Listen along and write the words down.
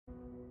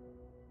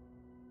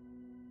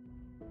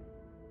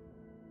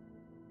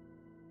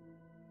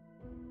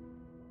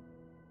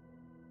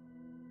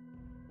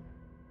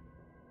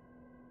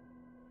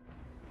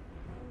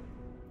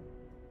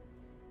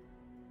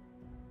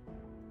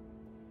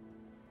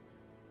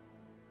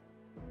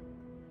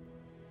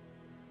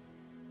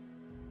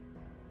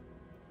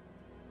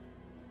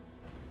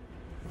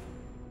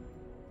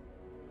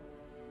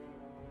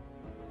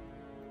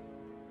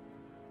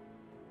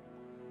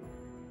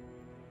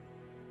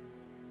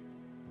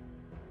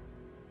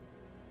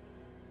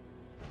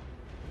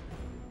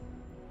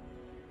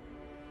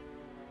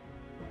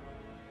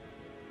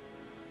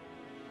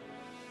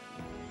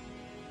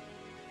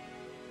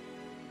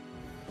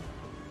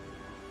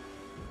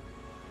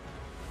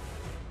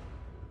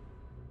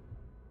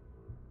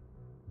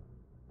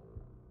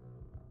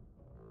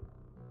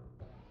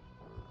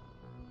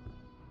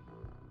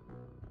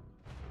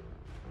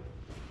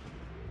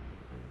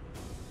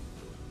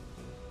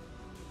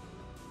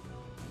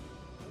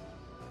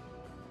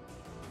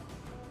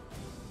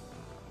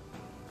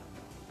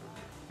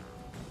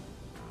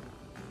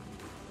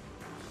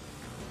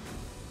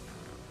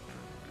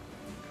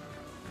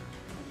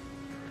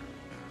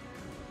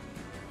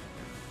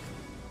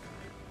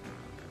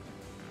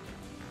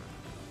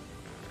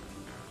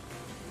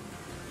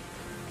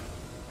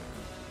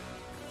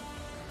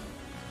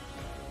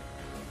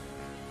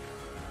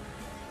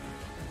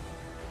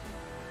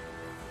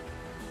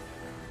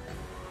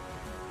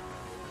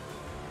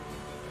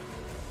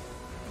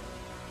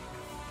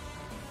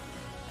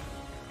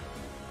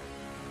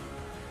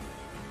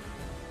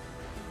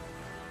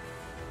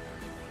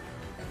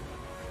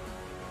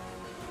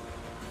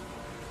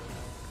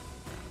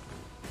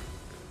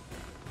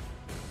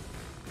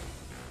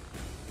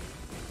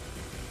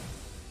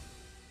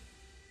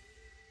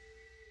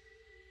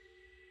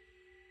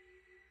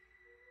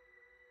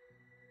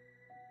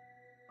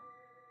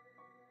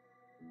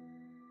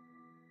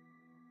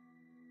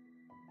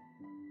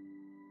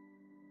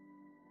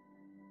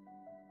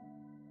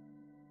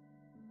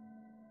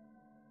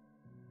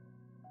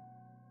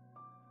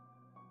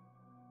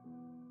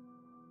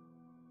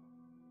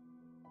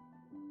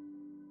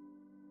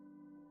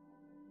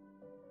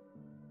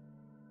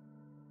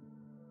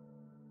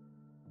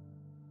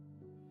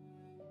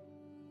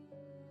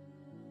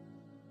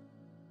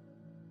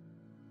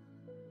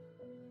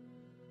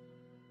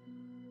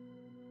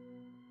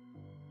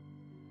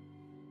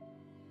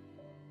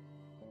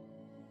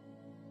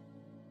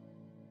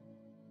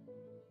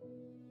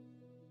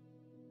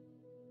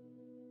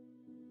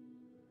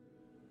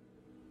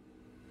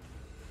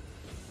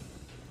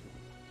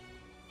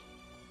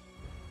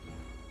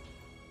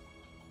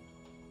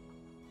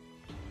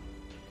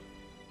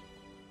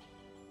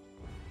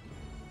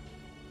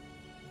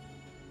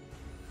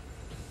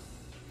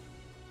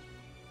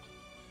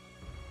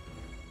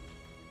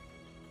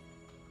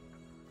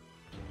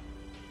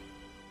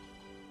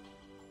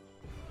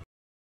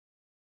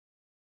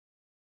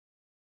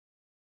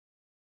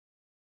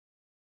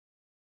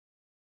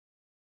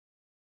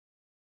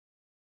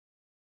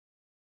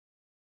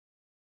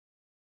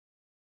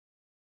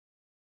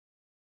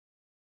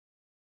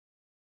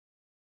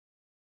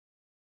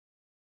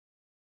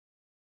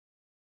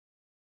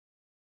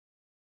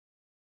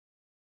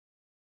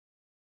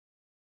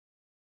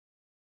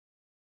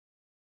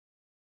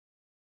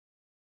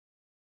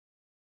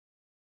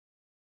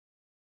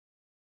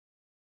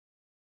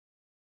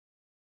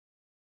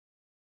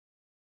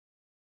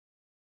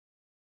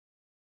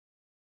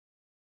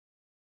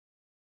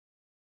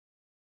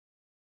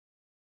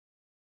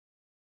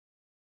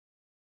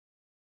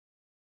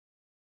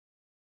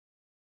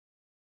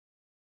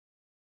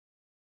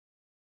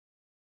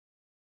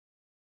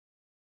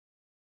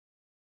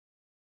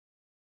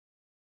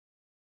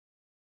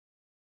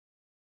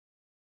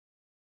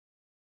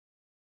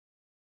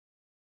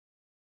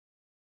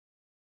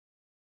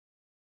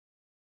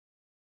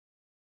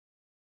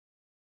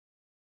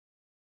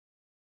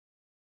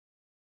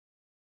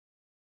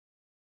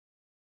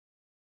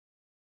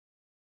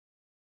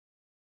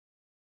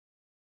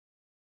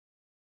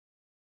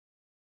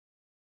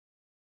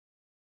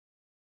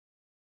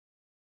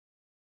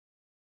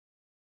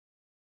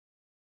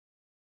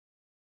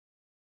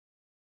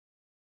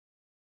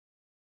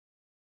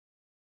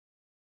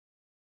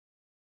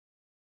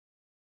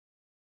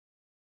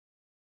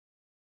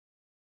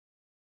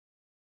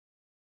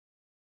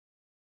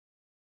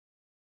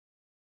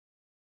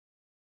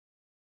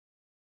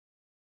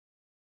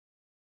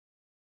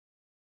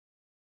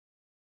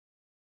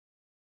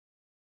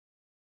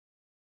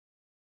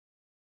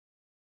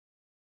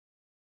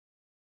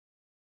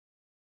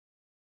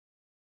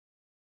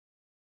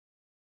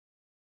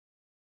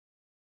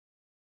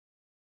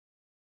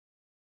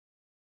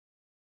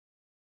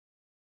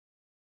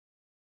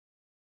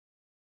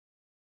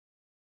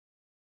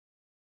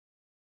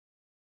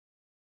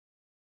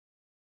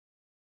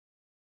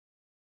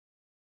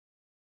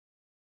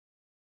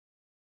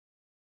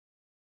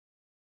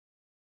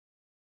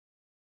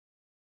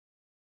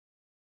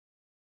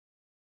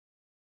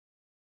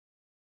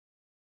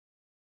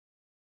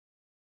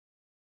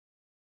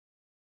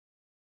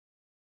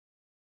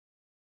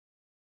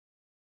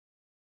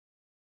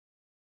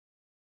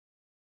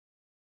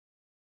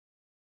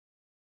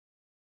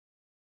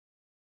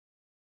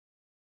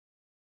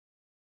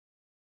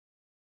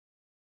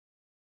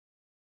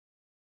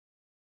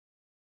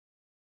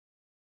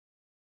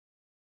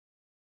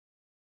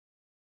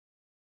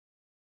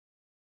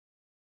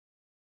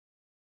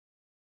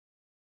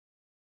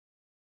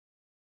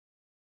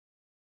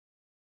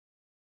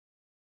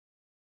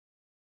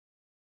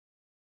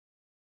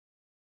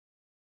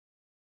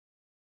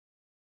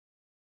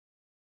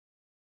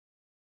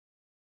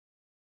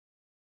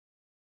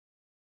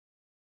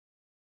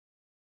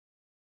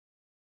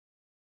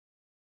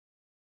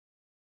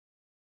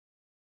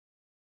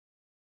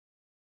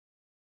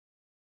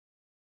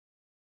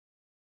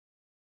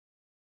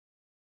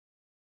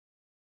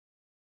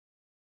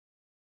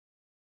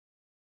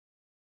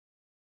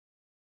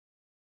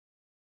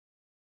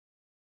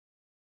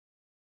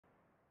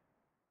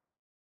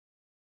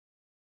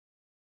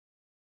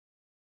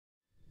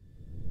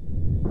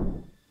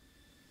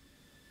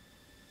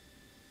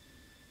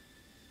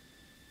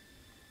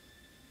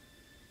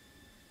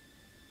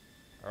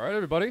All right,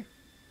 everybody.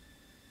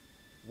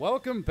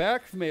 Welcome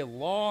back from a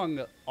long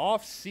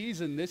off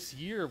season this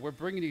year. We're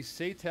bringing you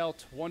SATAL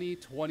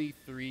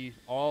 2023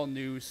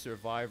 all-new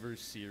Survivor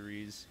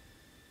Series.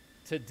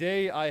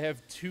 Today, I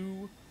have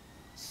two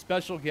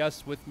special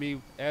guests with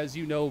me. As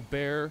you know,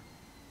 Bear,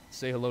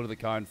 say hello to the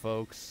kind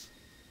folks.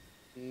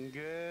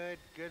 Good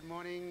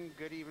morning,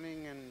 good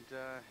evening, and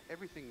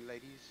everything,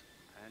 ladies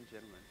and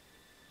gentlemen.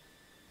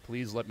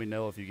 Please let me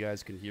know if you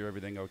guys can hear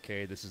everything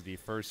okay. This is the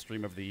first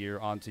stream of the year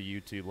onto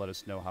YouTube. Let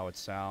us know how it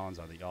sounds,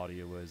 how the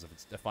audio is,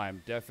 if I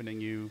am deafening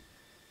you.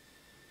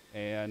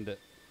 And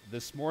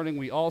this morning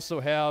we also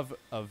have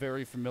a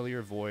very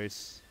familiar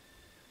voice.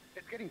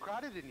 It's getting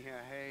crowded in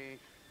here. Hey,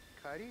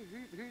 Cody,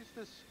 who's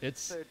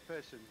this third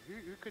person? Who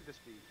could this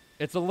be?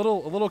 It's a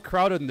little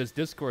crowded in this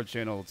Discord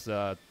channel. It's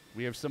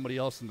we have somebody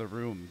else in the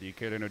room. Do you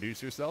care to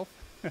introduce yourself?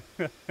 I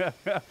really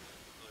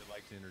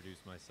like to introduce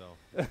myself.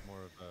 It's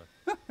more of a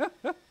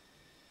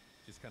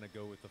just kind of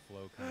go with the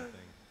flow kind of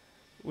thing.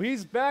 Well,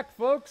 he's back,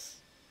 folks.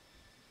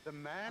 The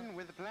man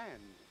with a plan.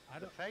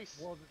 The face.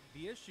 Well,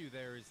 the issue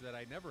there is that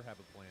I never have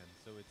a plan,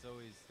 so it's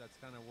always that's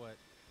kind of what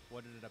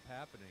ended up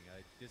happening.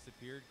 I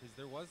disappeared because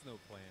there was no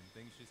plan.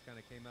 Things just kind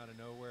of came out of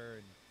nowhere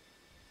and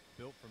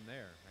built from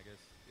there. I guess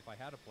if I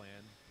had a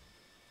plan,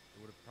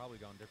 it would have probably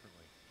gone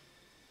differently.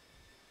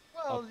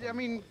 Well, I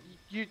mean,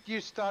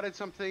 you started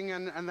something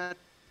and that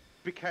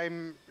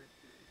became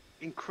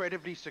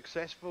incredibly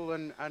successful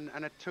and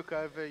it took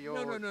over your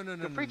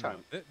free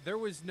time. There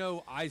was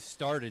no I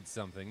started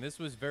something. This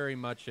was very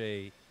much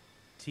a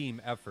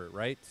team effort,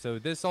 right? So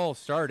this all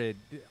started.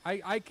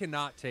 I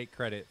cannot take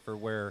credit for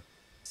where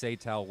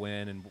SATAL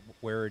went and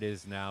where it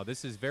is now.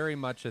 This is very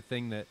much a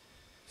thing that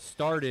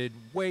started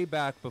way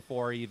back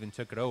before I even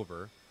took it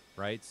over,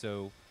 right?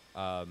 So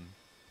 64th,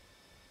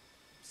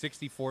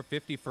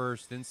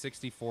 51st, then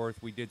 64th,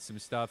 we did some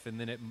stuff, and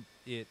then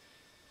it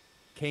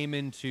came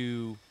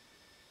into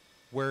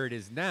where it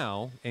is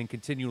now and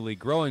continually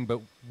growing.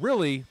 But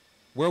really,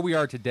 where we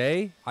are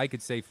today, I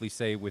could safely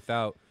say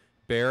without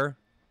Bear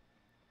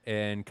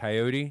and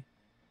Coyote,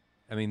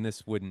 I mean,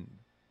 this wouldn't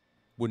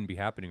be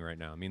happening right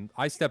now. I mean,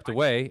 I stepped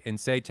away, and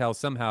SATAL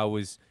somehow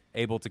was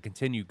able to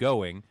continue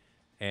going,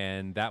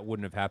 and that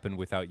wouldn't have happened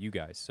without you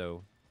guys.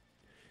 So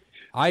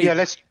I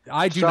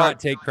do not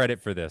take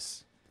credit for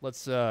this.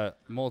 Let's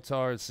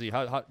Moltar, let's see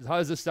how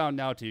does this sound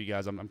now to you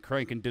guys? I'm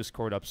cranking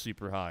Discord up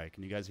super high.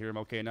 Can you guys hear him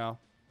okay now?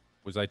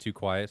 Was I too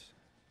quiet?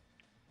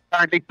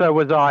 Apparently so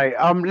was I.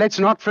 Let's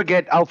not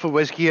forget Alpha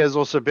Whiskey has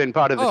also been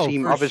part of the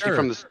team, obviously sure.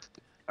 from the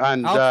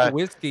and Alpha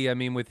Whiskey. I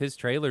mean, with his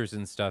trailers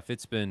and stuff,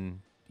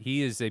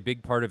 he is a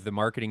big part of the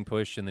marketing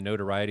push and the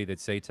notoriety that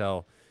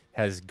SATAL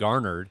has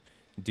garnered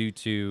due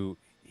to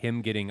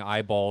him getting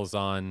eyeballs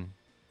on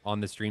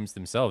the streams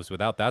themselves.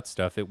 Without that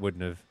stuff, it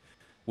wouldn't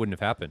have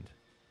happened.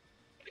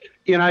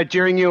 You know,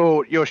 during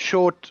your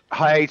short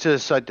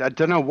hiatus, I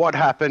don't know what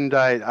happened.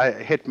 I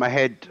hit my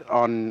head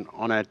on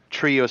a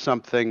tree or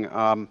something.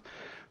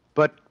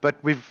 But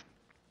we've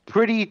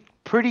pretty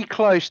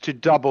close to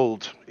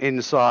doubled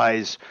in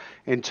size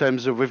in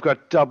terms of we've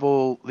got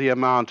double the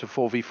amount of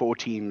 4v4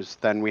 teams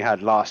than we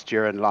had last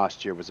year, and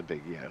last year was a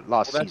big year.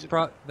 Season.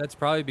 That's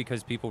probably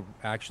because people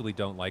actually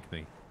don't like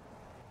me.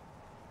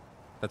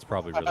 That's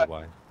probably really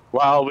why.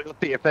 Well, we'll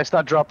see. If they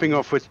start dropping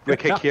off, we'll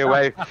kick you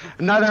away.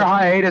 Another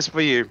hiatus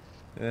for you.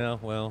 Yeah,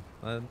 well,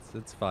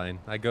 it's fine.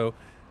 I go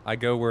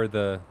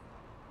where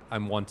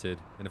I'm wanted,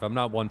 and if I'm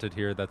not wanted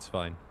here, that's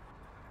fine.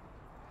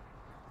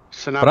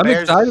 So now but I'm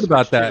excited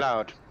about that.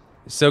 Loud.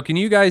 So can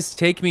you guys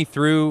take me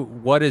through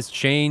what has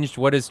changed,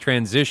 what has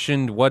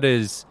transitioned,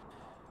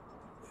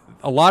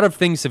 a lot of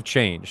things have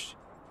changed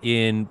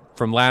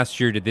from last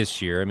year to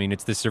this year. I mean,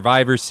 it's the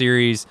Survivor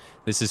Series.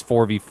 This is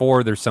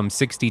 4v4. There's some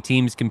 60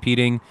 teams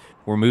competing.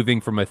 We're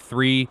moving from a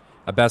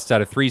best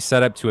out of 3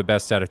 setup to a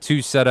best out of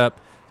 2 setup.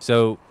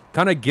 So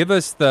kind of give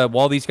us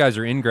while these guys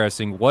are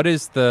ingressing, what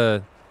is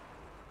the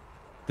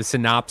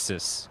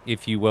synopsis,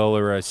 if you will,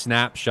 or a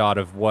snapshot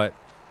of what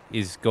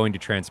is going to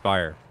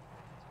transpire?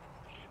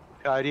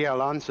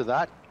 I'll answer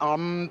that.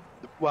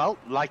 Well,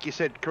 like you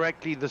said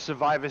correctly, the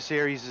Survivor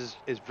Series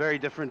is very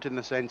different in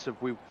the sense of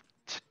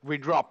we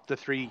dropped the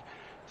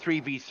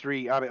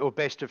 3v3 or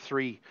best of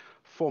 3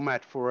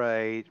 format for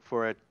a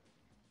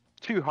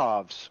two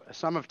halves, a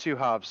sum of 2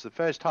 halves, the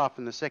first half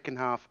and the second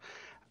half.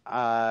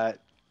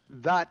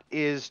 That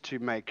is to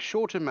make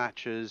shorter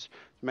matches,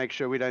 make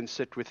sure we don't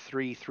sit with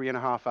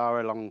 3.5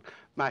 hour long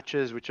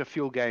matches, which are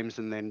fuel games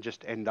and then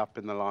just end up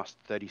in the last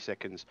 30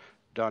 seconds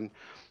done.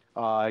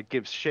 It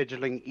gives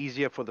scheduling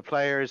easier for the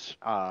players,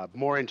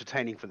 more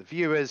entertaining for the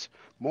viewers,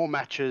 more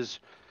matches.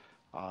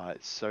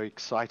 It's so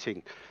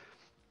exciting.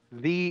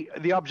 The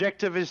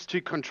objective is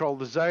to control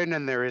the zone,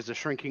 and there is a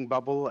shrinking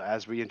bubble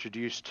as we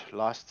introduced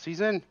last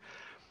season.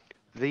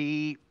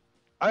 The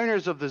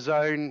owners of the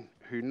zone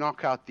who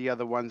knock out the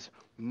other ones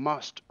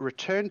must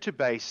return to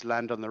base,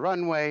 land on the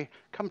runway,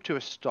 come to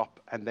a stop,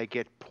 and they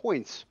get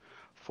points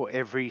for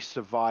every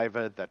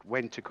survivor that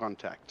went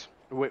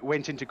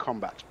into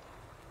combat.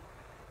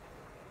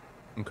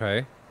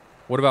 Okay.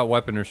 What about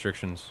weapon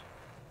restrictions?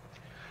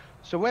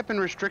 So weapon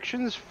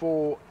restrictions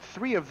for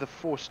 3 of the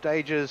 4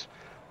 stages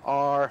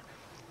are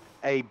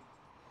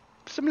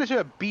similar to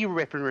a B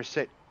weapon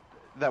reset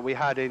that we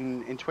had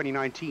in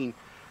 2019.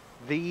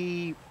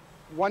 The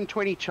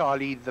 120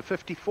 Charlie, the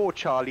 54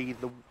 Charlie,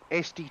 the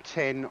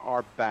SD-10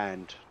 are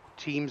banned.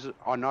 Teams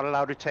are not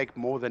allowed to take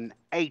more than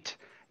 8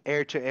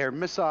 air-to-air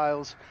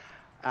missiles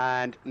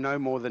and no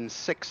more than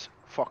 6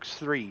 Fox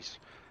 3s.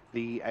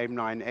 The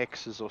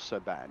AIM-9X is also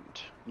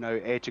banned. No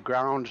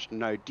air-to-ground,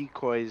 no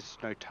decoys,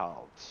 no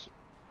TALs.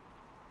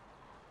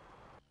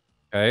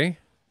 Okay.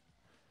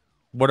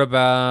 What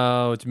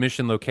about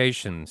mission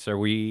locations? Are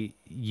we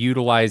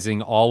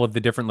utilizing all of the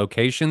different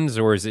locations,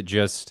 or is it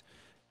just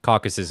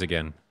caucuses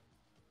again?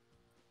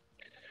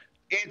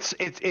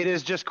 It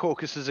is just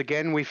caucuses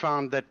again. We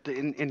found that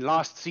in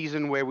last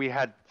season where we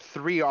had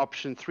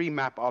 3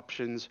 map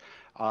options,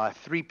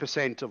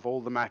 3% of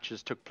all the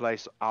matches took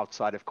place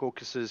outside of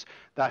caucuses.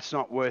 That's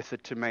not worth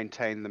it to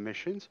maintain the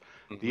missions.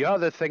 The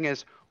other thing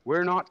is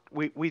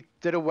we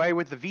did away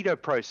with the veto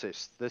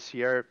process. This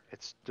year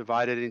it's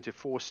divided into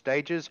 4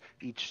 stages.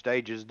 Each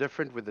stage is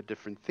different with a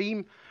different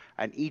theme,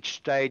 and each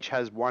stage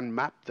has one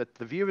map that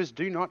the viewers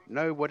do not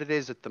know what it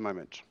is at the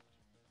moment.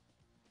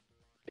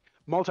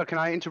 Malta, can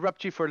I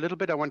interrupt you for a little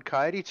bit? I want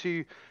Coyote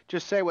to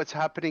just say what's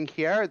happening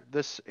here.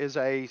 This is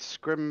a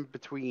scrim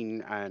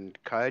between, and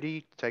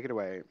Coyote, take it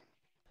away.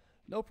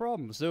 No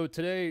problem. So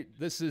today,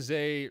 this is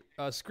a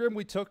scrim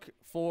we took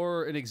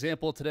for an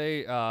example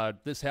today.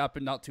 This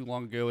happened not too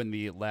long ago in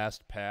the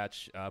last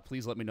patch.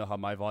 Please let me know how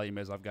my volume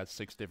is. I've got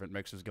 6 different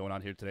mixers going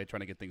on here today, trying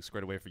to get things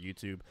squared away for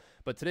YouTube.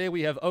 But today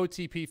we have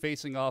OTP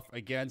facing off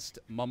against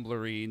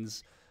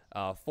Mumblerines,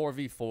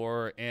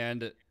 4v4,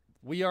 and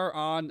we are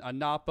on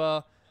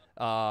Anapa.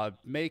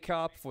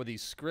 Maycop for the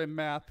scrim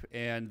map,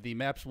 and the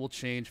maps will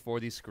change for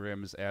these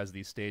scrims as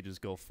these stages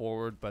go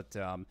forward, but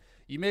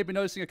you may be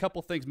noticing a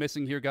couple things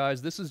missing here,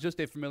 guys. This is just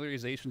a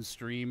familiarization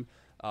stream.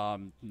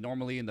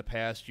 Normally in the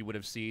past you would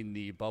have seen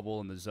the bubble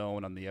and the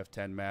zone on the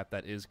F10 map.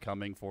 That is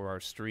coming for our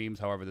streams.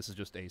 However, this is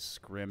just a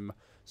scrim,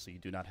 so you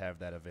do not have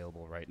that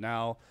available right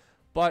now.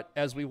 But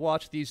as we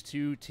watch these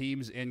 2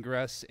 teams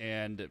ingress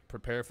and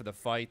prepare for the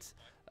fight,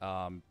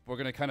 we're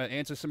going to kind of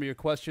answer some of your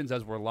questions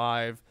as we're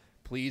live.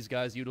 Please,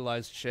 guys,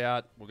 utilize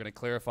chat. We're going to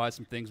clarify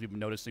some things we've been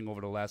noticing over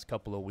the last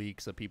couple of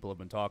weeks that people have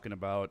been talking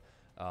about,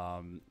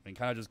 and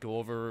kind of just go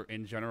over,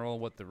 in general,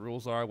 what the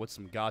rules are, what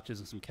some gotchas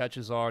and some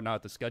catches are now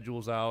that the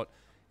schedule's out,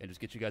 and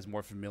just get you guys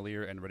more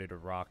familiar and ready to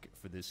rock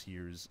for this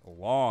year's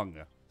long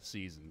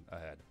season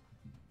ahead.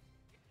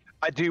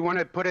 I do want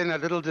to put in a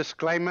little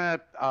disclaimer.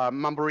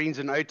 Mumblerines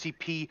and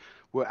OTP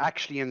were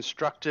actually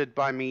instructed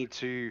by me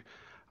to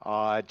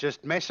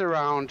just mess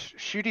around,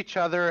 shoot each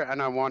other,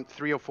 and I want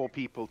 3 or 4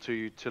 people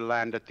to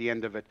land at the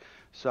end of it.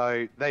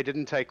 So they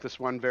didn't take this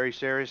one very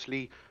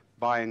seriously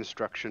by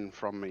instruction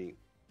from me.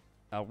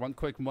 One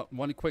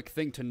quick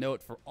thing to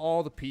note for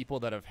all the people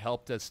that have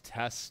helped us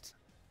test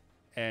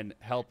and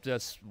helped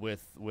us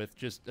with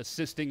just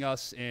assisting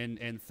us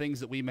in things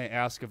that we may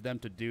ask of them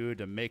to do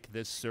to make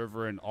this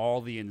server and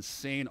all the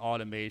insane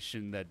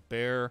automation that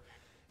Bear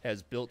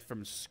has built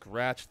from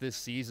scratch this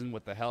season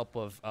with the help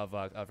of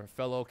our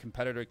fellow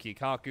competitor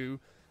Kikaku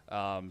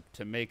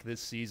to make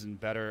this season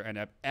better.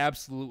 And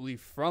absolutely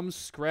from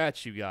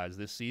scratch, you guys,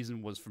 this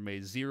season was from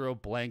a 0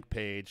 blank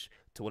page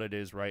to what it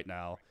is right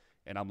now.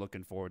 And I'm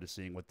looking forward to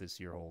seeing what this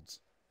year holds.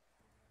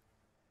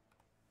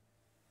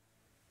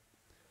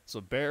 So,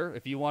 Bear,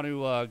 if you want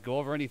to go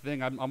over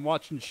anything, I'm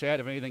watching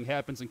chat if anything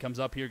happens and comes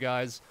up here,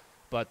 guys.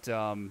 But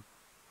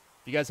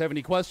if you guys have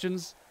any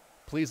questions,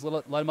 please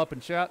let them up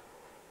in chat.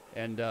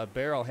 And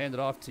Bear, I'll hand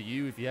it off to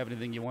you if you have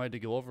anything you wanted to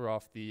go over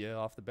off the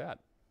bat.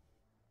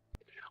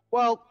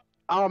 Well,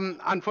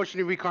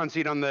 unfortunately, we can't see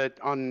it on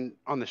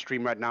the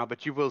stream right now,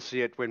 but you will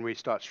see it when we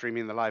start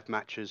streaming the live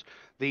matches.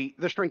 The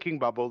shrinking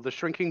bubble. The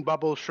shrinking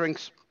bubble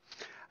shrinks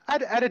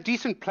at a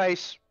decent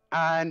pace,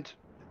 and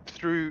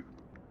through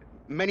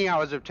many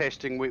hours of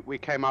testing, we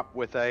came up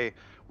with a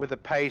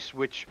pace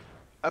which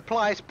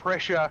applies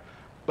pressure,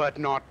 but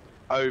not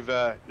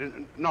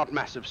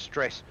massive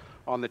stress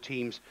on the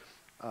teams.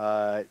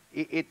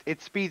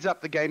 It speeds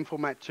up the game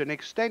format to an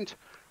extent,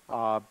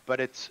 but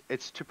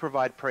it's to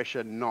provide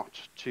pressure, not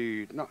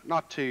to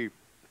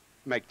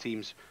make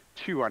teams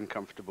too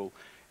uncomfortable.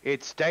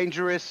 It's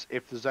dangerous.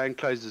 If the zone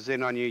closes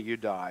in on you, you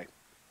die.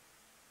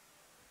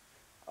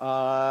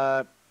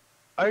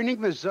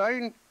 Owning the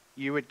zone,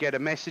 you would get a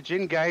message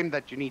in game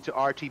that you need to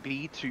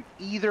RTB to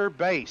either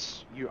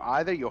base.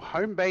 Either your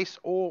home base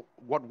or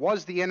what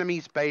was the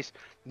enemy's base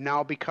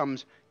now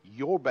becomes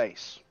your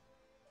base.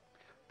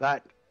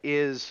 That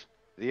is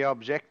the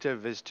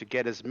objective, is to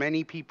get as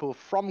many people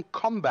from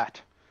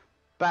combat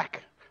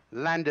back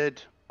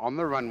landed on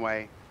the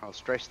runway. I'll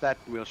stress that.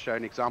 We'll show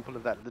an example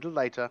of that a little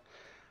later,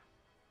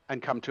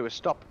 and come to a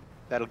stop.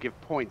 That'll give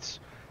points.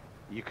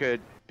 You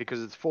could,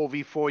 because it's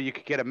 4v4, you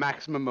could get a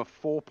maximum of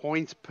 4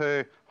 points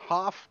per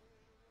half.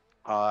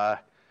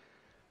 But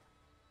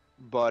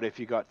if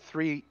you got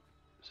 3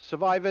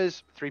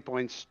 survivors, 3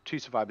 points, 2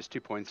 survivors,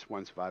 2 points,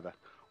 1 survivor,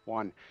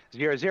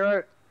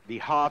 1-0-0. The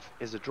half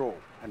is a draw,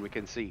 and we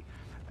can see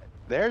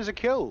there's a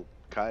kill.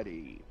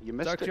 Cody, you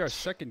missed It's actually it. our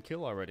second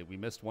kill already. We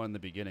missed one in the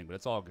beginning, but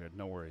it's all good.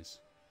 No worries.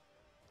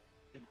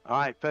 All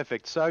right,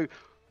 perfect. So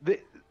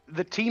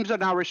the teams are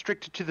now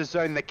restricted to the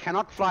zone. They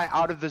cannot fly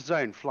out of the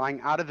zone.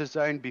 Flying out of the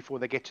zone before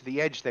they get to the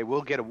edge, they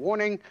will get a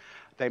warning.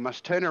 They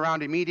must turn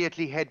around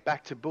immediately, head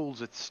back to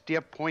Bulls at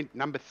steer point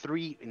number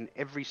 3 in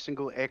every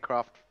single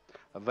aircraft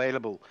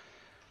available.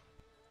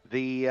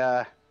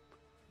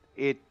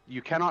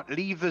 You cannot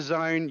leave the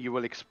zone. You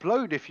will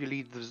explode if you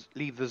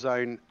leave the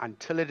zone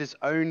until it is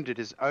owned. It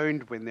is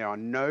owned when there are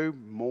no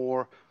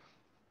more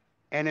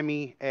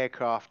enemy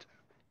aircraft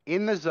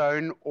in the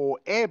zone or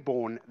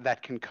airborne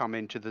that can come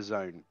into the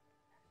zone.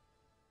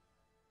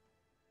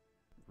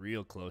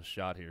 Real close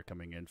shot here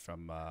coming in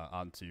from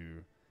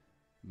onto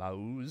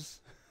Maus.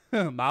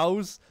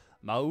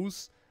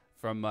 Maus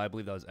from, I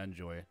believe that was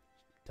Enjoy,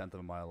 10th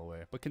of a mile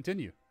away. But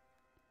continue.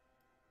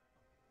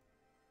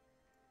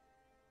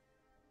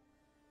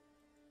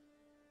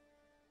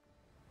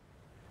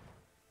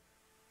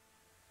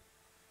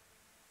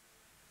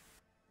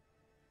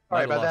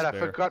 Sorry about that. I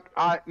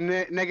forgot.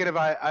 Negative.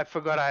 I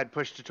forgot I had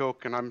pushed to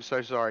talk, and I'm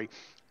so sorry.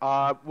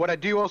 What I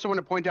do also want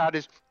to point out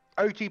is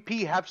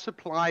OTP have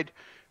supplied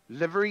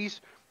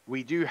liveries.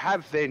 We do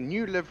have their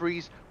new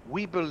liveries.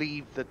 We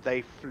believe that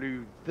they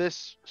flew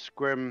this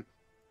scrim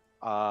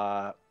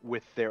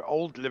with their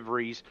old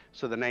liveries,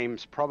 so the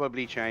name's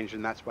probably changed,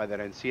 and that's why they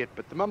don't see it.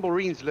 But the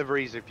Mumblereens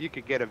liveries, if you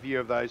could get a view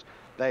of those,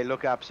 they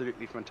look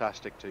absolutely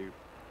fantastic too,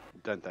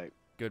 don't they?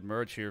 Good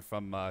merge here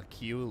from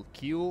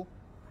Kuehl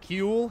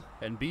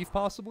and Beef,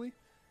 possibly.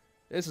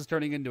 This is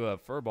turning into a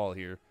furball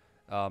here.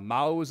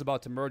 Mao is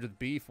about to merge with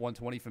Beef.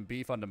 120 from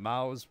Beef onto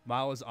Mao's.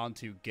 Mao's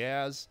onto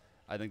Gaz.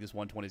 I think this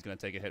 120 is going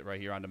to take a hit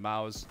right here onto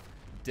Mao's.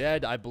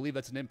 Dead. I believe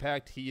that's an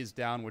impact. He is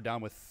down. We're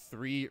down with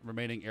 3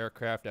 remaining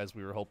aircraft, as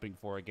we were hoping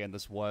for. Again,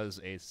 this was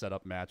a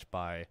setup match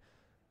by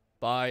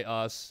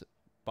us,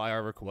 by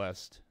our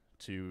request,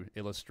 to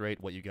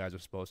illustrate what you guys are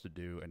supposed to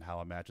do and how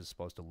a match is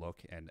supposed to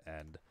look and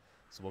end.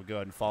 So we'll go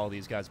ahead and follow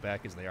these guys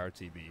back as they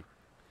RTB.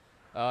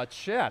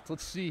 Chat,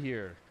 let's see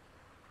here.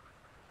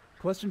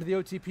 Question to the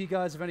OTP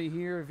guys, if any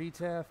here.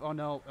 VTAF. Oh,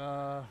 no.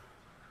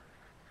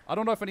 I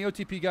don't know if any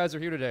OTP guys are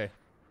here today,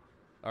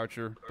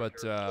 Archer, but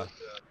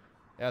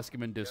ask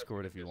him in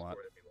Discord if you want.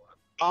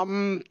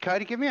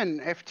 Cody, give me an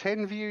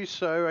F10 view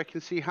so I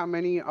can see how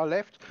many are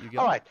left.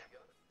 All right.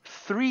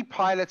 3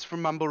 pilots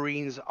from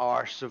Mumblereens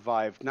are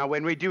survived. Now,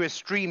 when we do a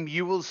stream,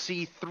 you will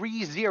see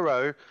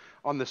 3-0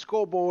 on the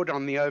scoreboard,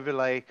 on the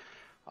overlay.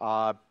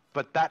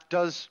 But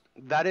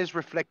that is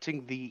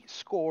reflecting the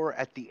score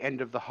at the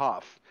end of the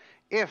half.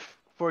 If,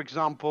 for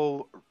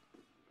example,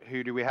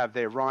 who do we have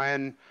there?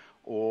 Ryan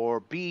or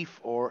Beef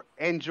or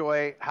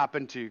Enjoy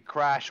happen to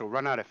crash or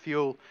run out of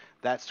fuel,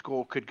 that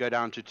score could go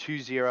down to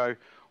 2-0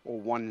 or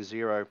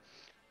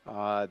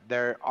 1-0.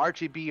 They're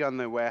RTB on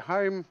their way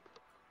home.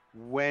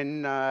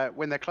 When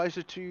they're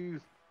closer to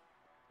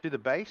the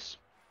base,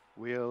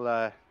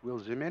 we'll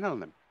zoom in on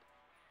them.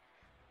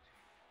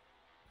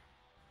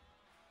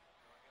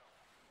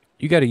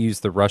 You got to use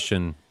the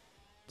Russian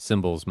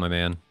symbols, my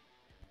man.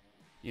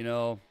 You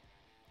know,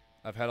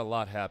 I've had a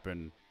lot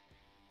happen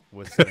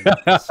with setting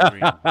up this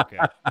stream. Okay.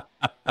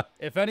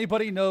 If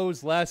anybody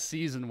knows last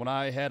season when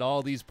I had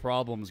all these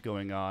problems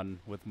going on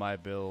with my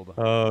build.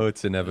 Oh,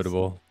 it's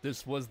inevitable.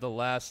 This was the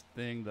last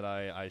thing that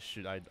I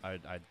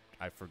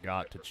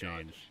forgot to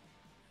change.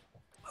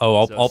 Oh,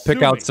 I'll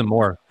pick out some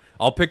more.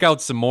 I'll pick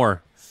out some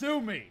more. Sue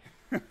me.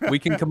 We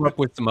can come up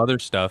with some other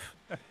stuff.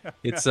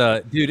 It's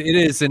dude, it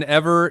is an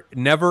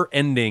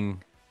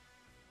never-ending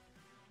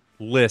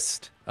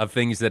list of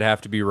things that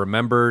have to be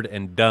remembered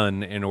and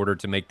done in order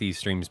to make these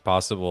streams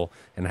possible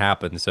and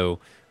happen. So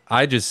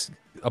I just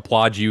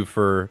applaud you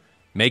for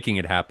making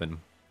it happen.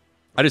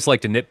 I just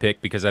like to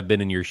nitpick because I've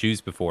been in your shoes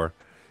before.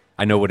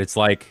 I know what it's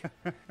like.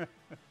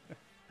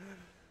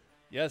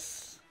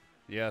 Yes.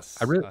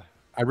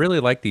 I really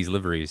like these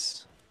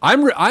liveries.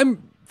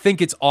 I'm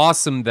think it's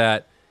awesome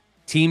that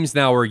teams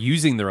now are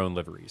using their own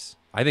liveries.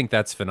 I think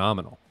that's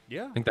phenomenal.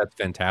 Yeah. I think that's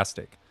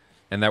fantastic.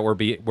 And that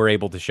we're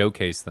able to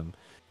showcase them.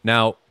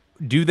 Now,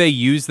 do they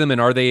use them and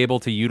are they able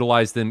to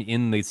utilize them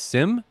in the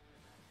sim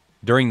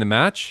during the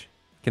match?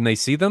 Can they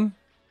see them?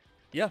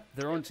 Yeah,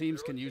 their own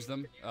teams can use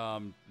them.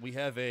 We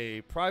have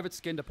a private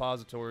skin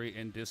depository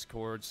in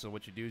Discord, so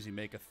what you do is you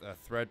make a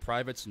thread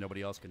private so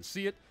nobody else can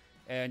see it,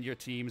 and your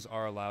teams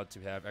are allowed to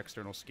have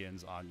external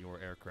skins on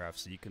your aircraft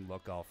so you can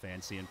look all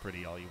fancy and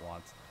pretty all you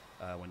want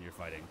when you're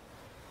fighting.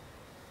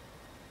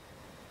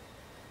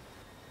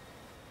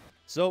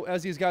 So,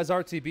 as these guys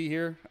RTB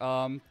here,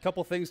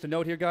 couple things to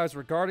note here, guys,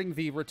 regarding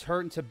the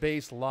return to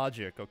base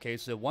logic. Okay,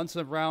 so once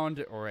a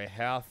round or a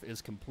half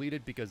is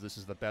completed, because this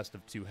is the best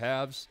of 2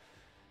 halves,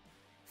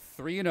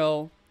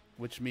 3-0,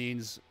 which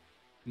means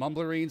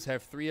Mumblereens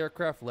have 3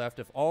 aircraft left.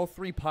 If all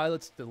 3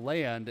 pilots to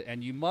land,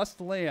 and you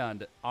must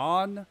land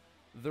on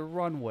the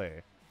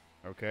runway,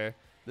 okay?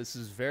 This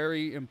is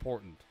very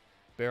important.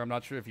 Bear, I'm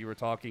not sure if you were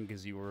talking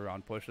because you were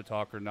on push to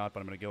talk or not, but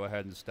I'm going to go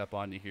ahead and step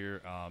on you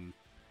here.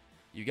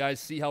 You guys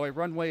see how a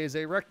runway is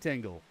a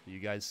rectangle. You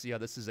guys see how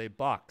this is a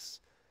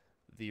box.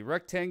 The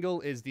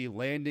rectangle is the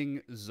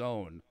landing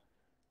zone.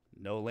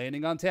 No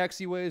landing on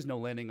taxiways, no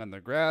landing on the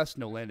grass,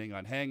 no landing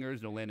on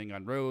hangars, no landing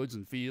on roads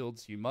and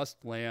fields. You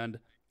must land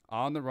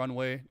on the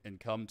runway and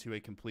come to a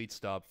complete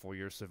stop for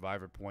your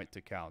survivor point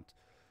to count.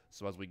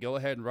 So as we go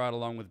ahead and ride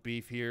along with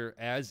Beef here,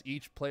 as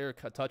each player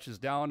touches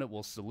down, it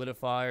will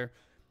solidify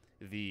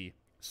the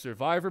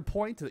survivor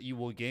point that you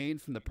will gain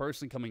from the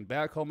person coming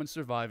back home and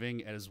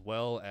surviving, as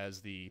well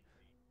as the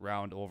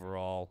round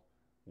overall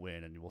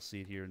win. And you will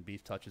see it here in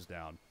Beef touches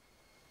down.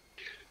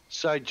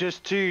 So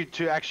just to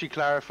actually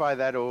clarify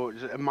that, or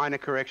a minor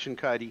correction,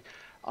 Cody,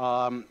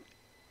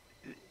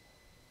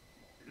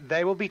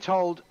 they will be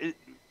told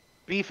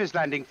Beef is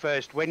landing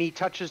first. When he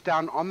touches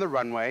down on the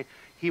runway,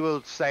 it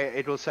will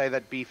say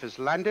that Beef has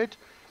landed.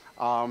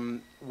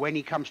 When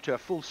he comes to a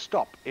full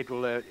stop, it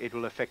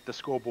will affect the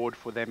scoreboard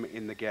for them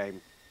in the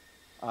game.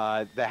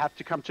 They have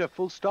to come to a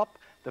full stop.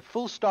 The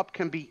full stop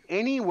can be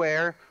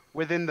anywhere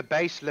within the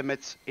base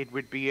limits. It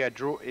would be a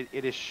draw.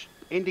 It is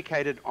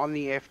indicated on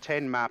the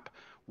F10 map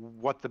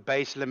what the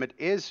base limit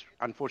is.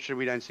 Unfortunately,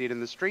 we don't see it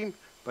in the stream,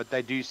 but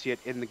they do see it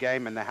in the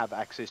game, and they have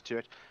access to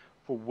it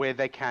for where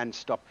they can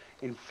stop.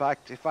 In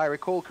fact, if I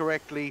recall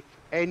correctly,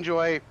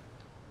 Enjoy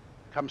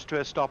comes to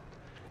a stop.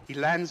 He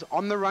lands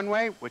on the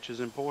runway, which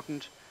is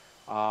important.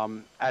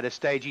 At a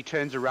stage, he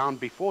turns around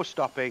before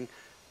stopping,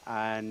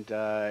 and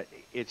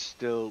it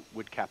still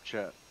would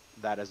capture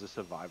that as a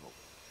survival.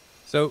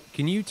 So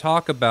can you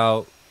talk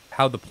about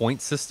how the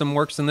point system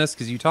works in this?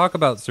 Because you talk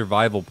about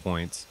survival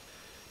points.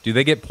 Do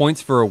they get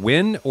points for a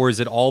win, or is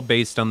it all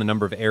based on the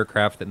number of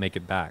aircraft that make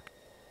it back?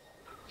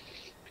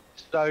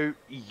 So,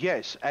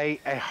 yes, a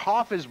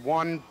half is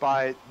won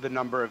by the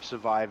number of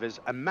survivors.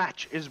 A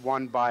match is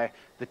won by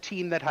the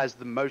team that has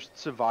the most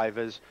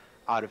survivors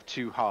out of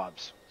two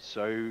halves.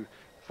 So,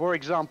 for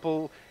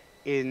example,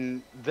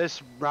 in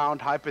this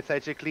round,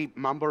 hypothetically,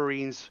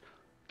 Mumblereens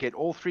get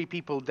all three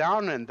people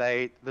down, and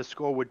the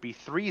score would be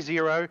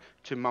 3-0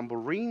 to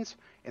Mumblereens.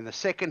 In the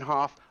second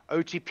half,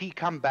 OTP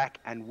come back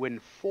and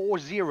win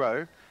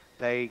 4-0.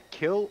 They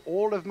kill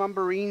all of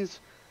Mumblereens,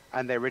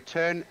 and they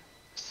return,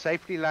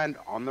 safely land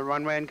on the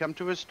runway and come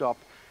to a stop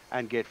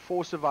and get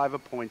 4 survivor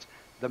points.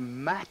 The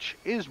match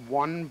is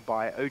won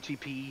by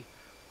OTP.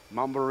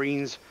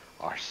 Mumblereens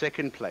are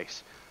second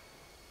place.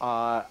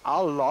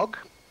 Our log,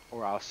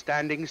 or our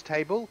standings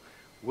table,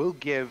 will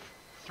give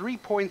 3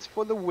 points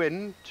for the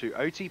win to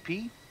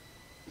OTP,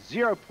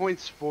 0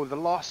 points for the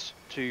loss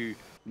to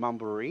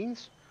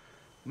Mumblereens.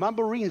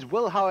 Mumblereens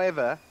will,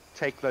 however,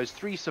 take those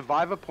 3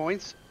 survivor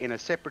points in a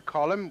separate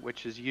column,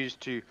 which is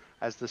used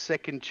as the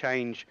second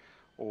change,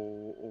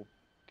 or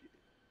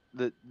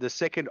the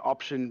second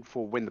option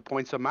for when the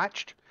points are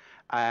matched,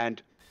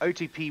 and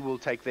OTP will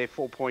take their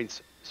 4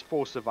 points,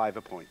 4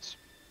 survivor points.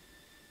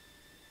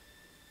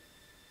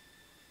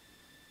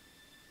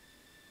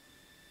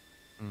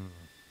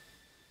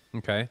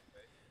 Okay.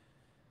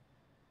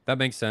 That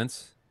makes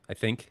sense, I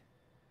think.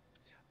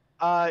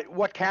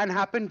 What can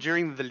happen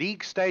during the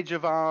league stage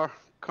of our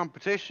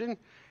competition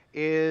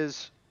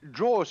is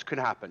draws could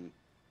happen.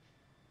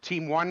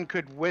 Team 1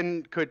 could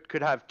win,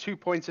 could have 2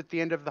 points at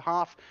the end of the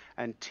half,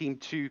 and Team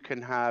 2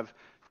 can have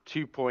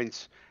 2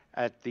 points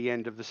at the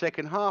end of the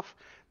second half.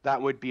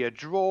 That would be a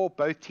draw.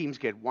 Both teams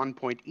get 1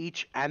 point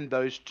each, and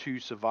those 2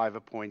 survivor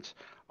points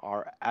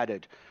are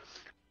added.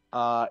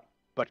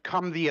 But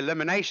come the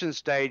elimination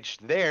stage,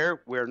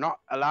 we're not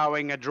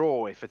allowing a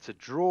draw. If it's a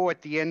draw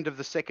at the end of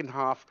the second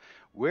half,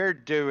 we're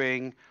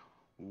doing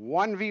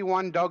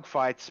 1v1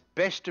 dogfights,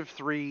 best of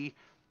 3.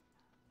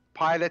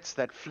 Pilots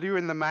that flew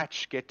in the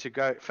match get to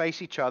go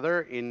face each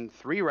other in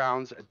 3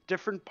 rounds, a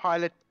different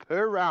pilot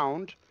per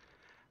round.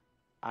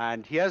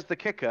 And here's the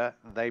kicker: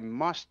 they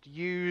must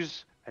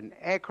use an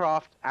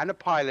aircraft and a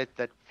pilot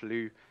that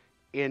flew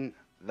in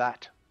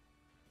that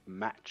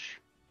match.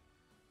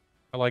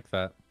 I like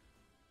that.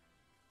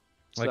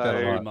 I like So,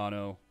 that a lot.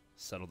 Mono,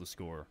 settle the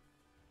score.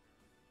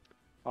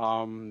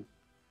 The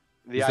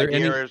Is there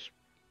idea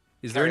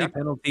Is there any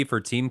penalty for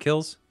team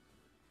kills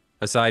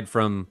aside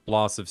from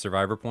loss of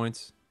survivor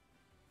points?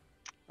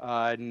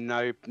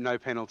 no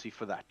penalty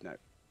for that, no.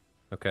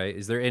 Okay.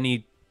 Is there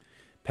any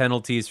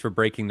penalties for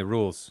breaking the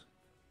rules?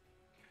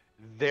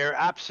 There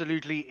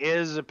absolutely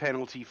is a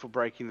penalty for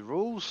breaking the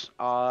rules.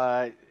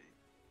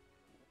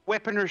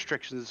 Weapon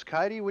restrictions.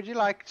 Cody, would you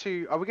like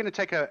to... Are we going to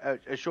take a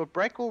short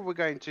break, or we're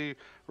going to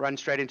run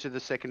straight into the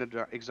second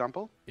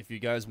example? If you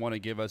guys want to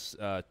give us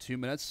 2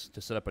 minutes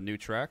to set up a new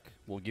track,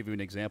 we'll give you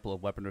an example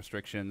of weapon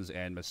restrictions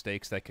and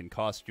mistakes that can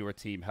cost your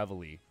team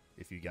heavily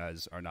if you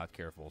guys are not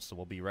careful. So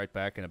we'll be right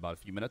back in about a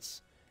few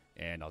minutes,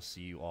 and I'll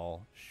see you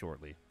all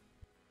shortly.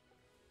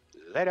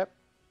 Later.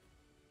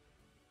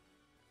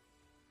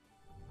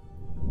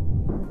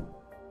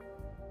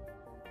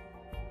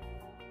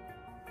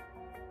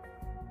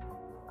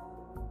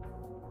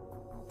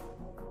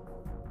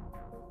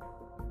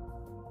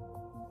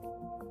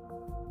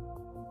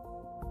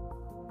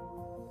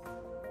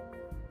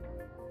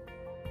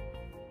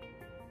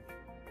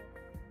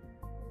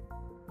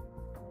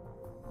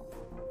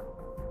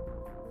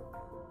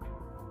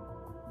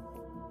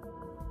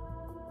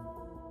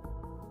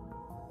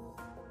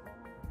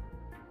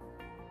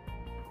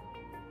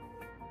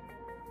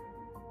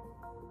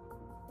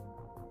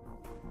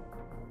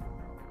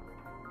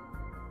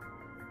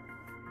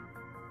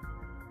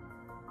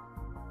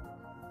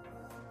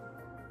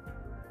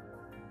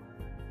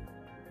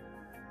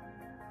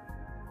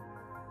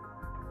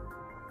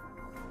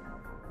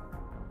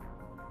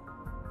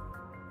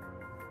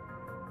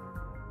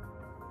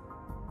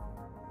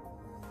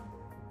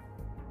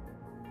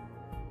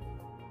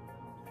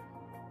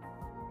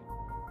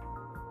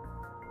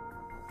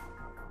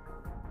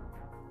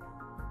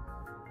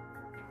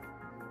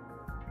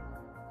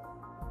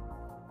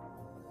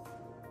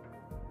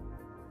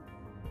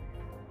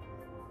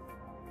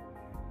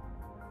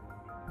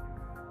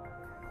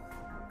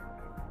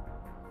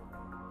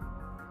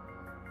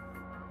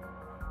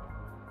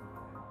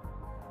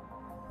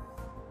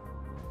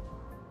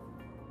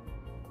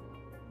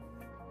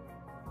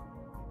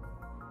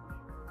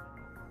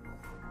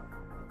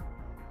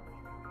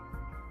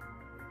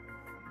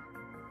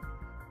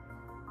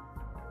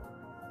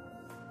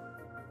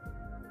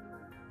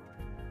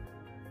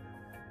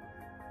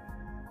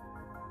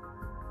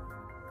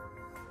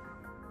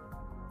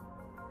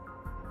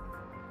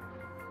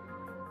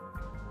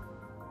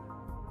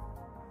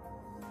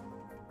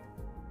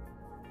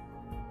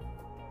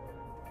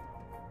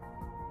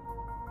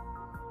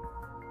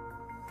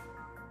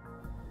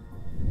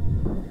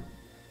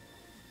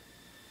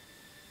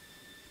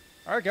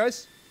 All right,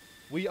 guys.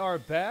 We are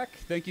back.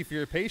 Thank you for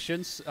your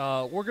patience.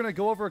 We're going to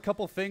go over a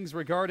couple things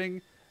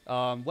regarding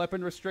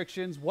weapon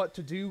restrictions, what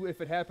to do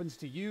if it happens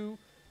to you,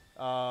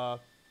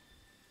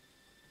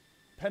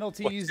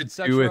 penalties, What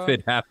to do if etc.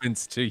 it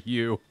happens to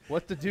you.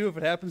 What to do if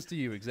it happens to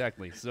you,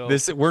 exactly. So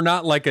We're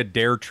not like a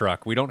dare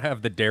truck. We don't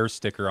have the dare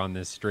sticker on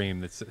this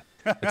stream. It's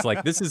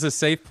like, this is a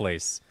safe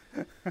place.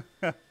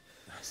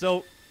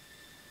 So,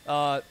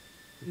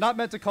 not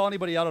meant to call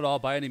anybody out at all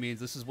by any means.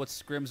 This is what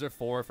scrims are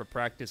for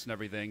practice and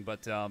everything.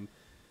 But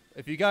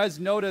if you guys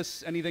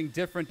notice anything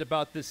different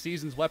about this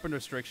season's weapon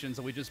restrictions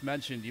that we just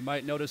mentioned, you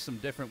might notice some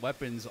different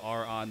weapons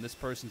are on this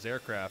person's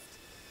aircraft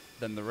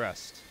than the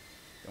rest.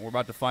 And we're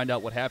about to find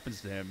out what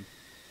happens to him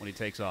when he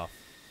takes off.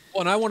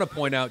 Well, and I want to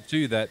point out,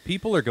 too, that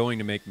people are going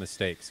to make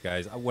mistakes,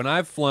 guys. When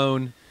I've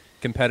flown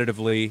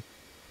competitively,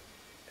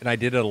 and I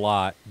did it a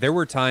lot, there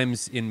were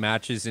times in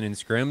matches and in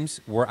scrims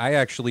where I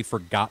actually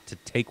forgot to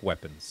take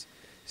weapons.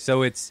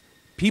 So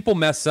people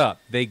mess up.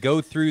 They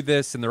go through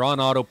this and they're on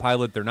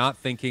autopilot. They're not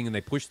thinking and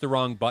they push the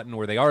wrong button,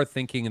 or they are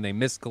thinking and they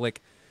misclick.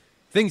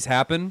 Things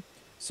happen.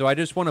 So I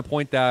just want to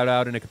point that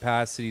out in a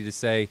capacity to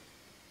say,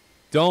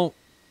 don't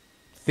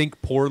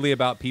think poorly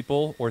about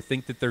people or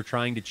think that they're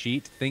trying to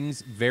cheat.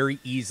 Things very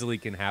easily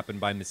can happen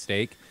by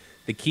mistake.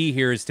 The key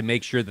here is to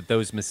make sure that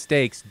those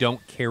mistakes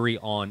don't carry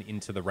on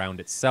into the round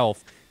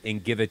itself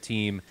and give a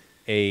team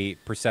a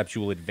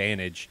perceptual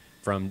advantage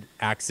from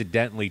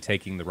accidentally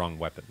taking the wrong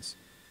weapons.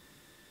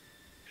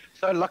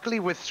 So luckily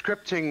with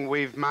scripting,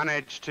 we've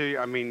managed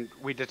to,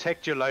 we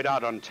detect your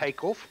loadout on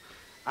takeoff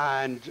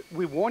and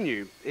we warn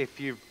you if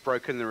you've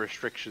broken the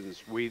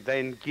restrictions. We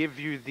then give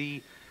you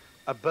the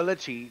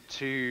ability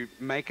to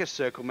make a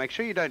circle. Make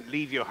sure you don't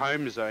leave your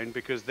home zone,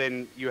 because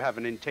then you have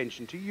an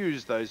intention to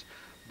use those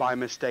by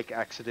mistake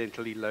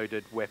accidentally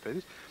loaded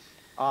weapons.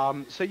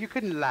 So you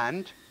can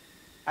land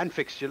and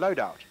fix your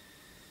loadout.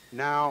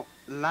 Now,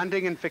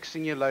 landing and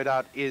fixing your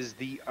loadout is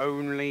the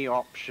only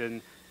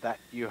option that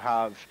you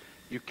have.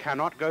 You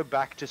cannot go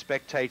back to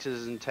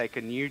spectators and take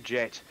a new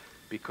jet,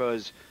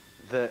 because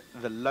the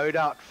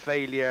loadout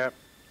failure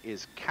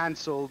is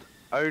cancelled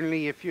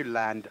only if you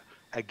land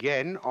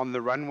again on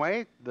the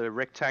runway, the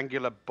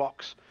rectangular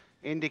box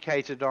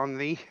indicated on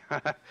the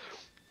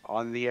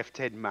on the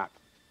F10 map.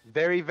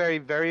 Very, very,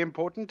 very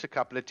important. A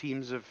couple of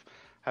teams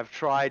have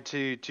tried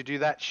to do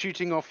that.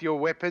 Shooting off your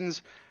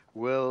weapons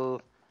will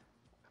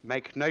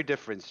make no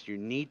difference. You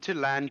need to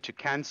land to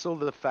cancel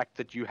the fact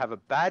that you have a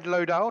bad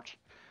loadout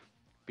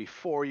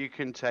before you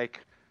can take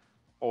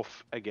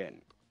off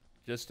again.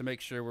 Just to make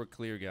sure we're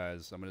clear,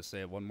 guys, I'm going to say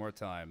it one more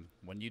time.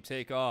 When you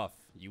take off,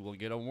 you will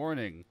get a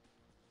warning.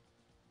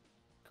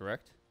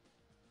 Correct?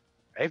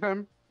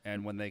 AFM.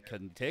 And when they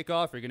can take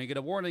off, you're going to get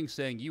a warning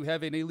saying you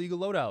have an illegal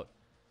loadout.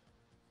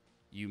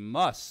 You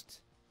must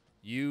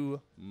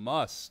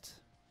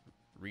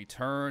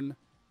return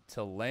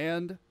to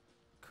land,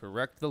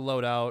 correct the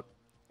loadout,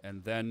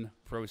 and then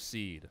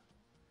proceed.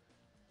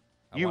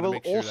 I want to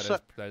make sure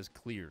that is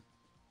clear.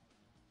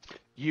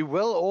 You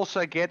will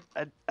also get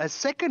a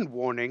second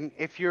warning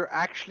if you're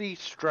actually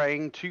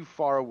straying too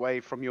far away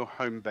from your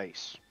home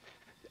base.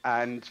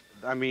 And,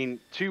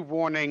 2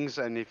 warnings,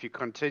 and if you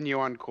continue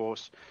on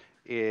course,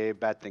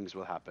 bad things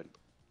will happen.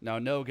 Now,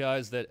 know,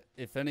 guys, that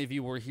if any of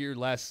you were here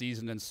last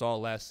season and saw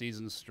last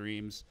season's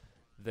streams,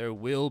 there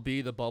will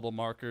be the bubble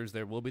markers,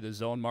 there will be the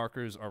zone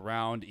markers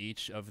around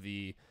each of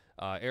the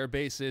air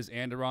bases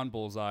and around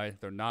Bullseye.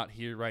 They're not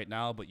here right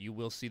now, but you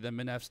will see them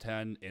in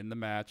F10 in the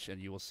match,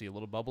 and you will see a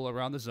little bubble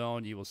around the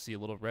zone. You will see a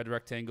little red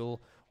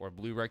rectangle or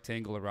blue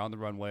rectangle around the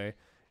runway,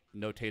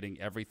 notating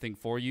everything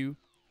for you.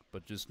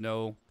 But just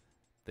know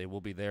they will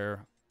be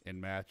there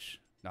in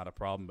match. Not a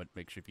problem, but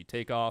make sure if you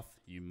take off,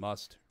 you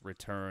must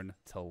return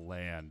to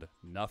land.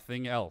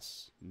 Nothing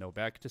else. No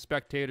back to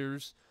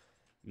spectators.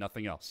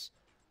 Nothing else.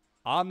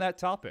 On that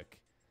topic,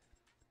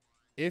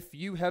 if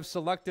you have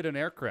selected an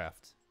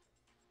aircraft,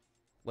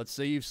 let's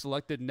say you've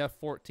selected an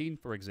F-14,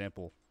 for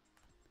example,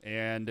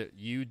 and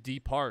you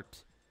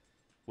depart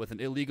with an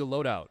illegal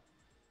loadout,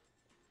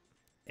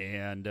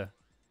 and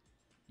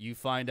you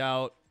find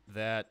out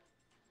that,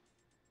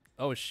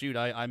 oh, shoot,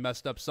 I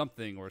messed up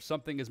something, or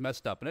something is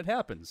messed up, and it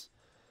happens.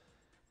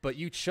 But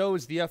you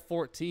chose the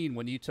F-14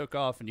 when you took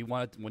off, and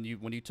when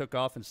you took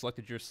off and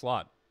selected your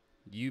slot.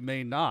 You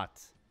may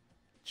not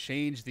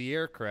change the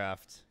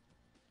aircraft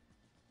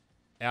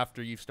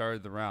after you've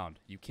started the round.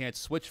 You can't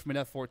switch from an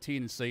F-14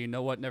 and say, you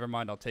know what, never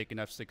mind, I'll take an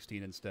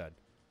F-16 instead.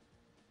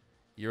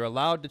 You're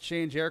allowed to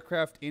change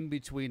aircraft in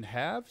between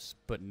halves,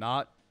 but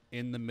not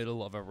in the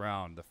middle of a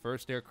round. The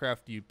first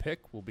aircraft you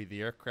pick will be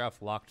the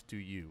aircraft locked to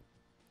you.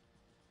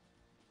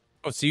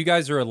 Oh, so you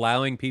guys are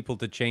allowing people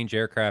to change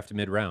aircraft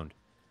mid-round?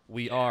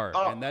 We are,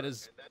 and that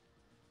is...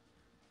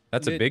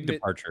 That's a big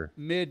departure.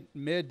 Mid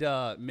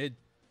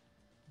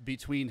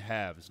between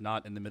halves,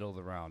 not in the middle of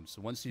the round.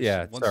 So once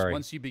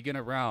you begin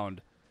a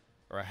round,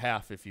 or a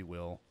half, if you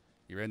will,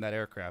 you're in that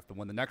aircraft. But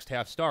when the next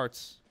half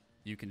starts,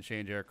 you can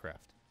change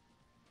aircraft.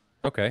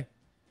 Okay,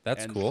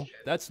 that's cool.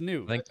 That's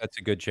new. I think that's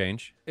a good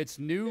change. It's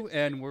new,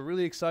 and we're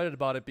really excited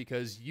about it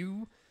because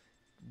you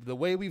the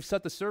way we've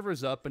set the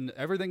servers up and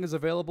everything is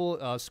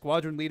available.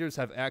 Squadron leaders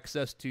have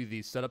access to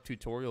the setup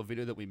tutorial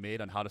video that we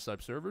made on how to set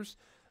up servers.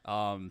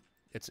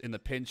 It's in the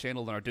pinned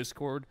channel in our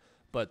Discord.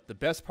 But the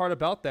best part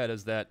about that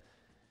is that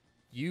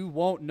you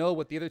won't know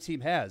what the other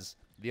team has.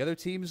 The other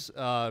team's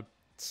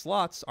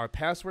slots are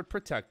password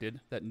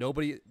protected that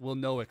nobody will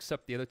know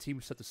except the other team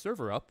who set the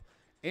server up.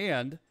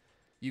 And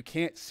you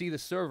can't see the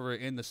server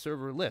in the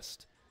server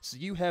list. So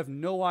you have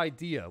no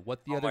idea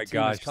what the other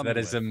team is coming with. That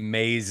is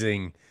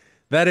amazing.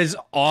 That is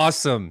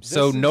awesome.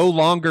 So no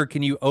longer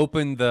can you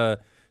open the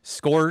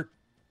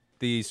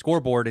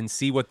scoreboard and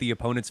see what the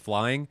opponent's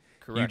flying.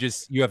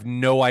 Correct. You have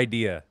no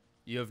idea.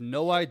 You have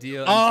no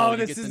idea. Oh,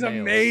 this is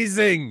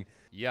amazing.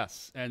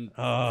 Yes, and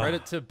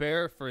credit to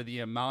Bear for the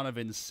amount of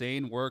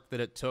insane work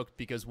that it took,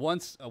 because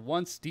once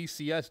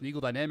DCS and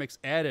Eagle Dynamics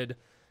added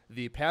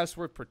the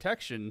password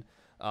protection,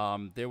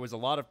 there was a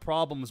lot of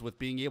problems with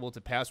being able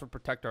to password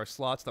protect our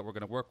slots that were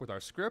going to work with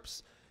our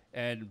scripts.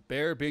 And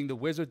Bear, being the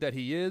wizard that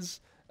he is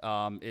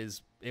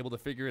able to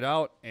figure it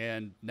out.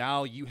 And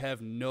now you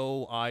have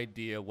no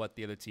idea what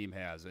the other team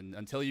has. And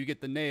until you get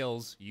the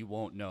nails, you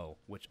won't know,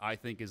 which I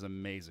think is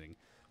amazing.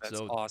 That's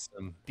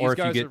awesome. Or if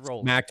you get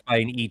smacked by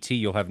an ET,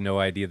 you'll have no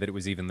idea that it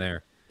was even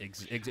there.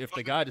 If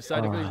the guy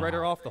decided to really write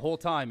her off the whole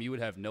time, you would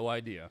have no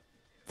idea.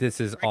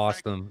 This is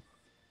awesome.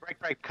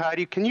 Right,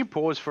 Cardi, can you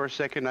pause for a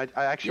second? I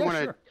actually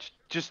want to,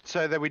 just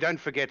so that we don't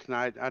forget, and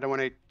I don't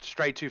want to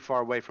stray too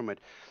far away from it.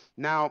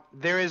 Now,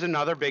 there is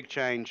another big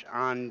change,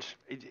 and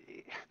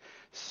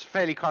it's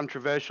fairly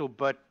controversial,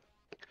 but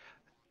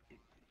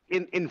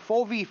in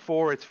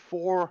 4v4, it's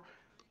 4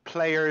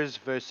 players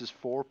versus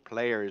 4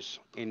 players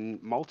in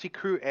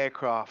multi-crew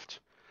aircraft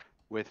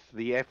with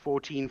the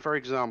F-14, for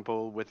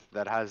example,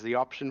 that has the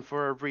option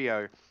for a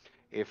Rio.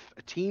 If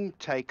a team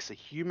takes a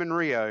human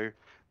Rio,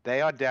 they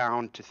are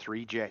down to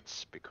 3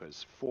 jets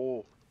because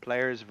 4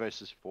 players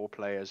versus 4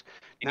 players.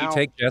 Can you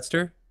take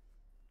Jester?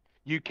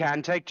 You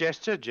can take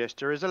Jester.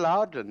 Jester is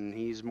allowed, and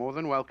he's more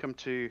than welcome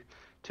to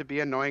be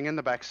annoying in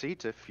the back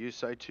seat if you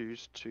so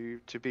choose to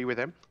be with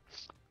him.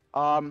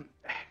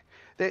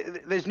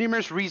 There's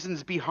numerous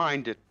reasons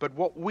behind it, but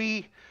what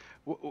we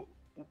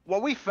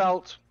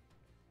felt,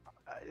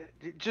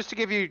 just to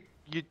give you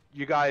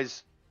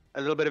guys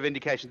a little bit of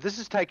indication, this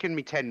has taken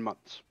me 10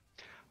 months,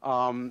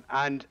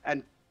 and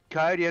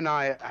Coyote and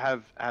I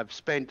have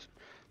spent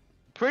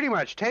pretty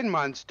much 10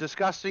 months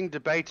discussing,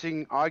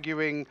 debating,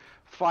 arguing,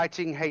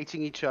 fighting,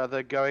 hating each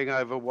other, going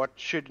over what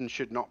should and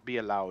should not be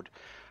allowed.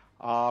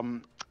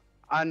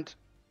 And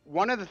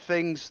one of the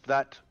things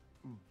that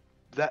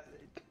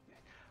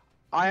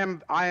I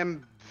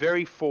am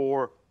very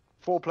for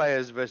 4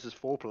 players versus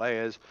 4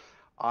 players.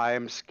 I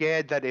am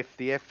scared that if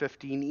the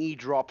F-15E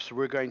drops,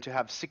 we're going to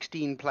have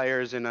 16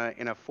 players in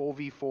a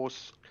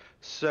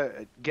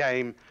 4v4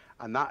 game,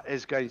 and that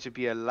is going to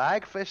be a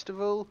lag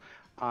festival,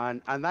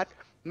 and that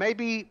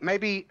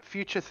maybe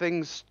future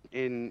things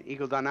in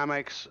Eagle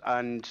Dynamics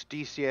and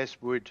DCS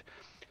would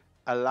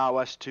allow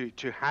us to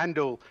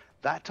handle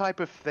that type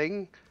of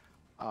thing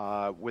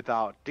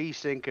without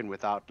desync and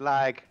without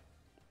lag.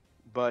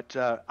 But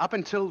up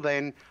until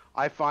then,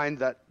 I find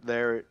that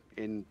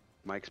in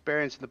my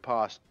experience in the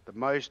past, the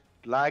most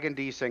lag and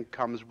desync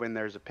comes when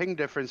there's a ping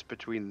difference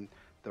between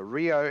the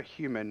Rio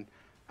human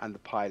and the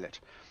pilot.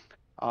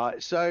 And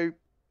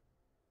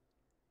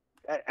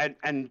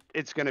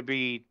it's going to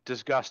be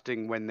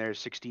disgusting when there's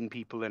 16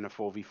 people in a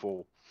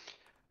 4v4.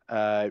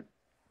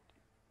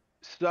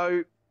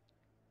 So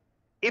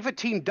if a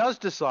team does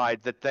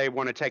decide that they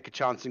want to take a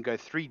chance and go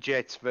 3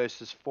 jets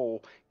versus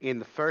 4 in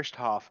the first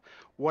half,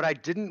 what I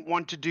didn't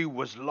want to do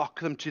was lock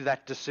them to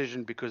that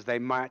decision, because they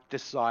might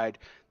decide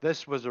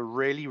this was a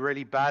really,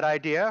 really bad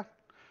idea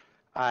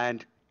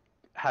and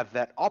have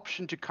that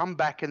option to come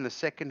back in the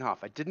second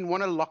half. I didn't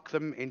want to lock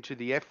them into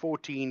the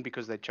F-14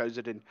 because they chose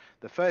it in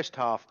the first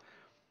half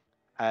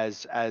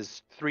as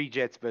 3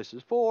 jets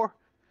versus 4.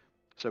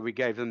 So we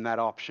gave them that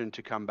option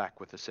to come back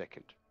with a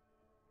second.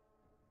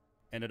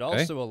 And it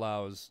also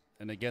allows,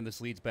 and again,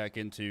 this leads back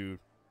into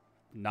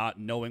not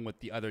knowing what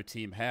the other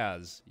team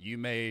has. You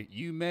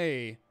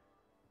may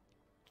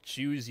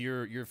choose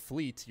your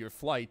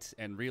flight,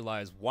 and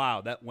realize,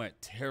 wow, that went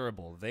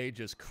terrible. They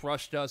just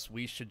crushed us.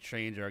 We should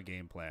change our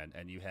game plan.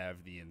 And you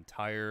have the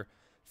entire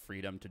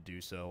freedom to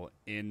do so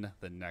in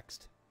the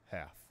next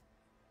half.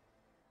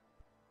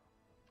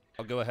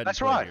 I'll go ahead and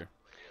play here.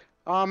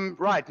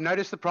 Right.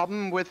 Notice the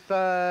problem with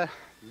that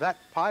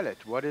pilot.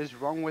 What is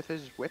wrong with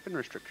his weapon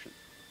restriction?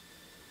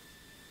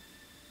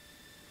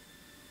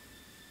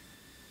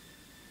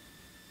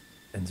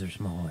 Fins are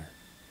smaller.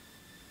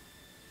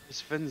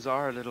 His fins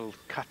are a little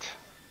cut.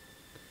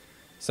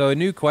 So a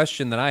new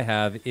question that I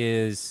have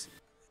is,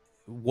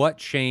 what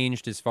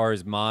changed as far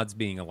as mods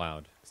being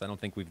allowed? Because I don't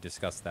think we've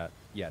discussed that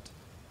yet.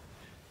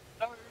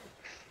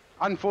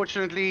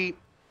 Unfortunately,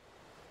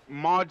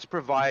 mods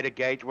provide a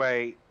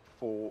gateway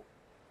for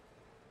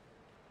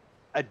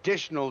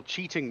additional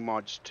cheating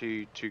mods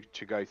to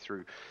go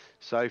through.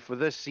 So for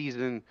this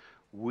season,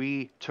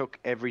 we took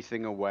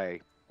everything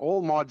away.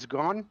 All mods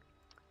gone.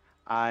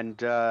 And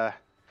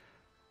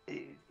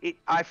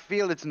I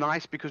feel it's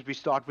nice because we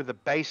start with a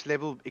base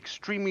level,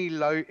 extremely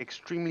low,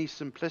 extremely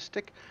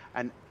simplistic,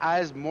 and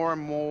as more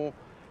and more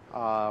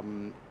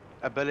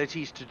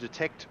abilities to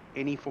detect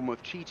any form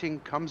of cheating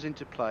comes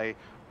into play,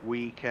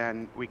 we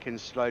can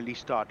slowly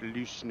start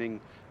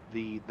loosening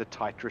the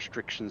tight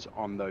restrictions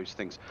on those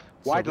things.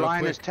 So White real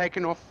Lion has quick,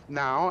 taken off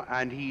now,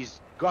 and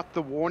he's got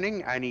the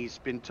warning, and he's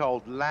been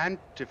told land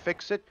to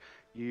fix it.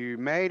 You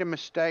made a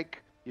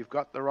mistake. You've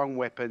got the wrong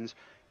weapons.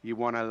 You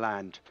want to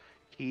land.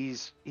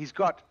 He's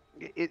got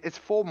it's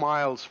 4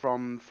 miles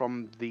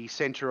from the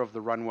center of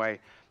the runway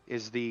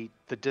is the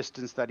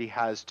distance that he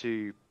has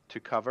to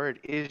cover. It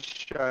is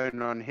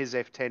shown on his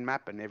F10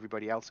 map and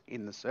everybody else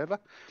in the server.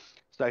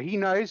 So he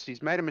knows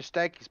he's made a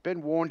mistake. He's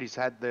been warned. He's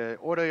had the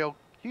audio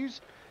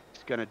cues.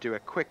 He's going to do a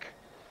quick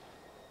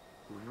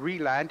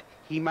re-land.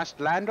 He must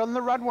land on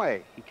the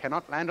runway. He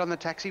cannot land on the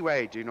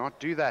taxiway. Do not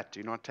do that.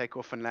 Do not take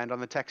off and land on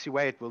the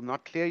taxiway. It will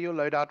not clear your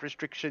loadout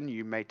restriction.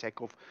 You may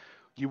take off.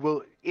 You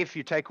will, if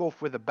you take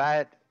off with a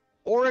bad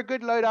or a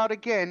good loadout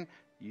again,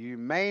 you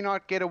may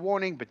not get a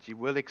warning, but you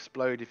will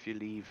explode if you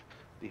leave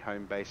the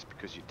home base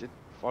because you did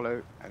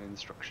follow an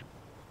instruction.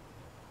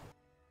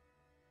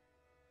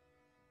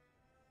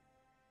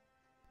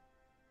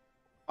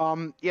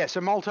 Yeah,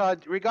 so Malta,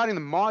 regarding the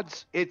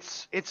mods,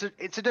 it's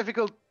a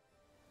difficult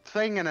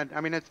thing, and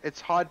I mean it's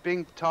hard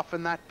being tough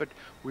in that, but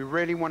we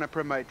really want to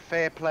promote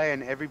fair play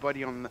and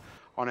everybody on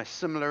a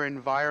similar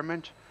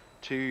environment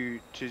to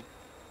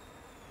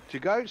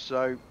go.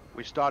 So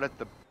we start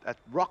at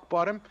rock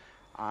bottom,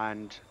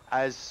 and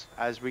as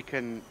we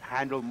can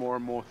handle more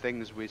and more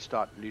things, we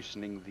start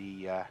loosening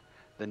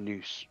the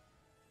noose.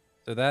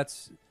 So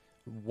that's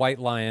White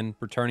Lion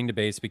returning to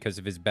base because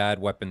of his bad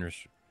weapon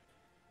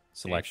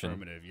selection.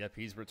 Affirmative. Yep,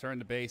 he's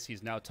returned to base.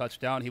 He's now touched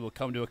down. He will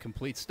come to a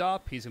complete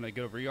stop. He's going to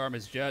go rearm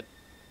his jet,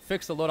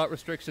 fix the loadout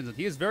restrictions, and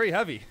he is very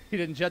heavy. He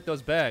didn't jet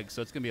those bags,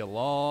 so it's going to be a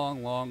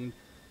long, long,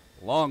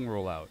 long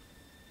rollout.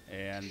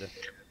 And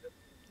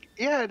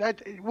yeah,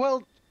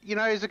 well, you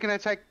know, is it going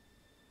to take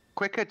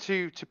quicker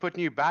to put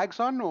new bags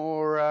on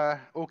or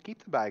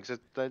keep the bags?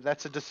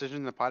 That's a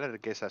decision the pilot, I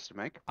guess, has to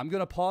make. I'm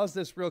going to pause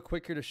this real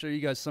quick here to show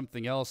you guys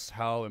something else,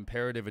 how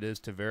imperative it is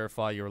to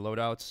verify your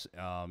loadouts.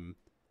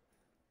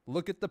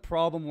 Look at the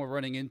problem we're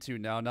running into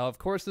now. Now, of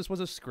course, this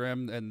was a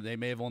scrim, and they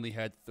may have only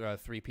had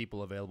 3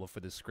 people available for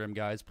this scrim,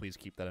 guys. Please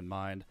keep that in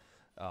mind.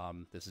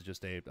 This is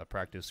just a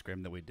practice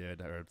scrim that we did,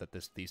 or that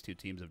these 2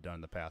 teams have done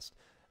in the past.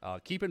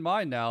 Keep in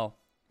mind now,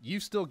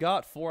 you've still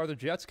got 4 other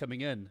jets coming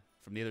in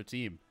from the other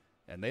team,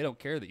 and they don't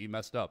care that you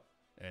messed up,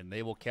 and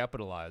they will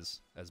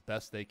capitalize as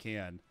best they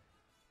can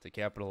to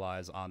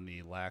capitalize on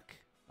the lack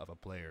of a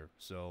player.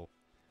 So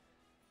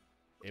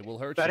it will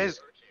hurt you.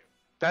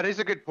 That is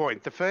a good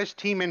point. The first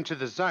team into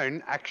the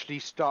zone actually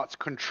starts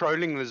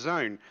controlling the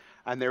zone,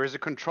 and there is a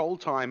control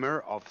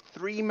timer of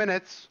 3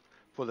 minutes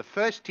for the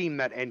first team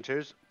that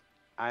enters,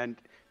 and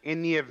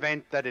in the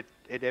event that it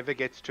ever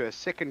gets to a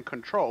second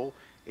control,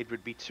 it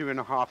would be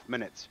 2.5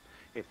 minutes.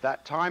 If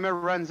that timer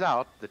runs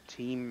out, the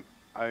team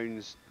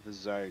owns the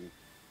zone.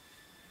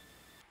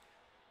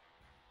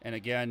 And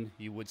again,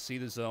 you would see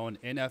the zone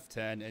in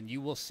F10, and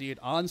you will see it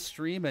on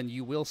stream, and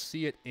you will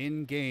see it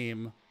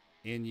in-game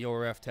in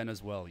your F10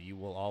 as well. You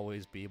will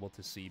always be able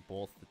to see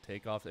both the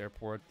takeoff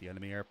airport, the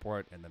enemy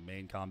airport, and the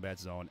main combat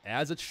zone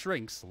as it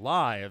shrinks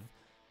live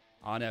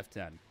on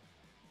F10.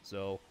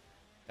 So,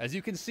 as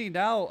you can see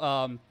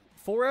now,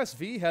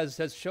 4SV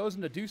has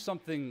chosen to do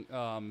something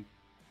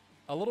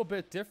a little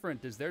bit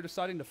different, is they're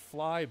deciding to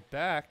fly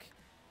back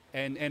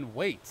and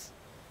wait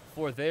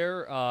for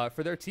their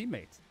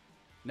teammate.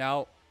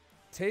 Now,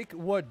 take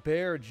what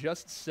Bear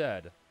just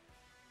said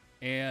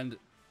and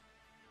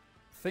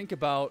think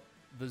about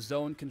the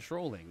zone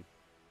controlling,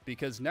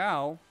 because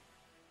now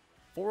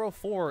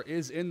 404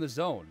 is in the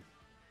zone.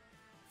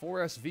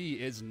 4SV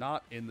is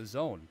not in the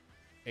zone.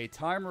 A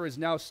timer is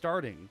now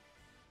starting.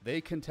 They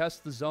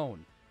contest the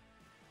zone.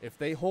 If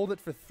they hold it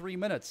for 3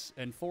 minutes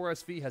and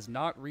 4SV has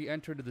not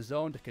re-entered the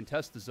zone to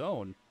contest the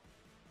zone,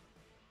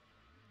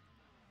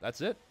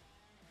 that's it.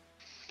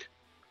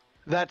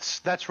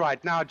 That's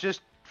right. Now,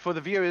 just for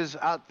the viewers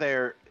out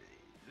there,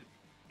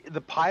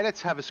 the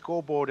pilots have a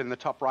scoreboard in the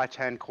top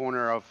right-hand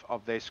corner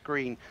of their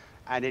screen,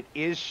 and it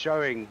is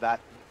showing that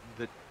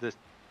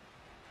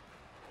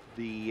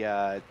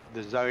the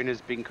zone is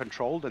being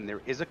controlled, and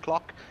there is a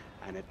clock,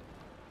 and it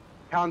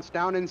counts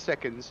down in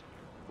seconds,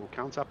 or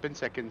counts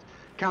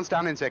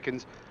down in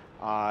seconds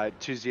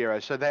to 0.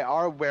 So they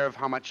are aware of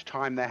how much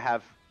time they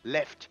have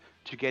left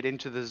to get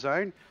into the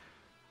zone.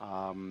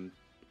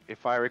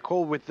 If I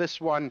recall with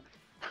this one,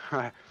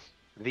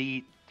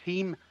 the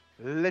team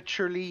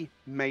literally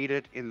made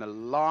it in the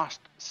last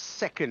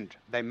second.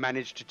 They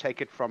managed to take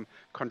it from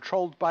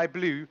controlled by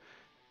blue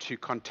to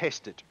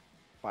contested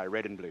by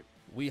red and blue.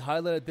 We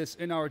highlighted this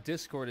in our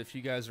Discord if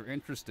you guys are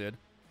interested.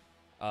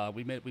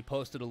 We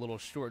posted a little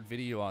short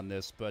video on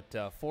this, but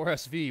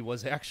 4SV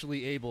was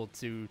actually able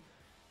to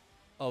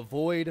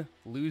avoid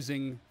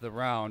losing the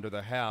round or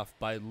the half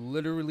by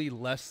literally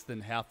less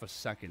than half a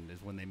second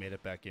is when they made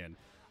it back in.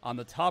 On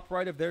the top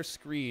right of their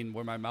screen,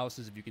 where my mouse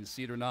is, if you can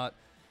see it or not,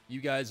 you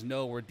guys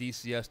know where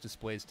DCS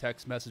displays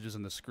text messages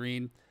on the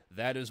screen.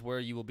 That is where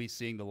you will be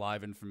seeing the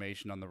live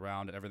information on the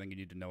round, and everything you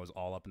need to know is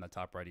all up in the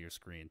top right of your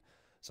screen.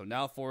 So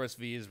now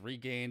 4SV has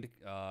regained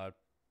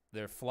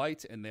their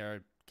flight, and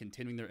they're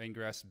continuing their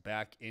ingress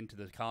back into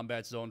the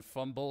combat zone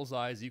from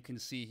Bullseye. As you can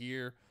see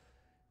here,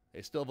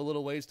 they still have a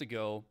little ways to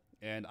go,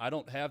 and I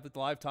don't have the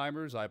live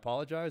timers. I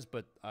apologize,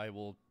 but I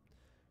will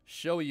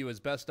show you as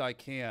best I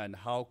can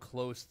how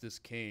close this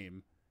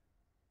came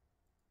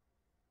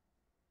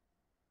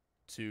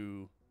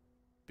to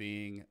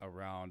being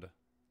around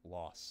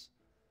loss.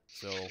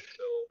 So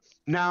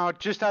now,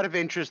 just out of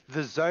interest,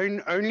 the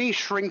zone only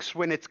shrinks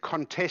when it's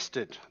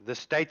contested. The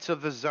states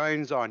of the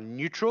zones are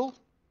neutral,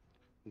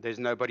 there's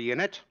nobody in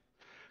it.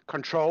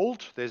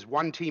 Controlled, there's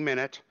one team in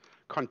it.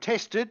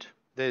 Contested,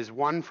 there's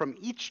one from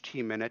each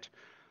team in it.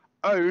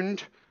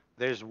 Owned,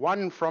 there's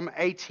one from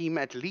a team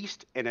at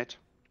least in it.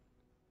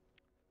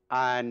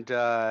 And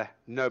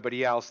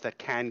nobody else that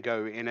can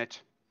go in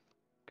it.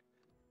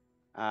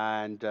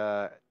 And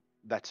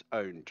that's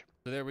owned.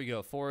 So there we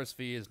go.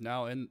 4SV is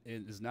now in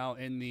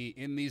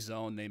the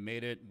zone. They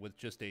made it with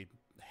just a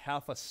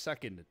half a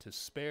second to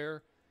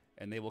spare,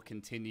 and they will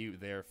continue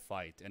their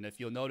fight. And if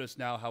you'll notice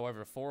now,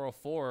 however,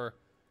 404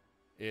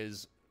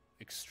 is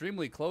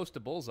extremely close to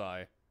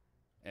Bullseye,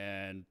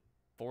 and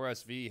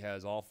 4SV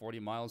has all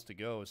 40 miles to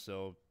go.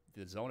 So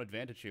the zone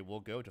advantage here will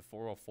go to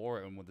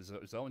 404, and with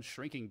the zone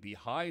shrinking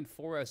behind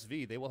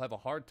 4SV, they will have a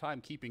hard time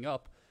keeping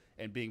up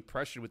and being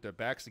pressured with their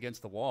backs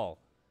against the wall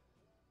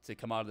to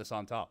come out of this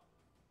on top.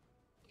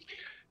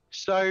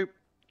 So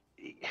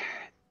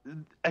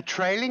a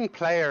trailing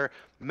player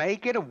may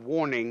get a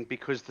warning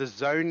because the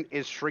zone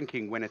is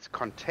shrinking when it's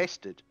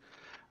contested.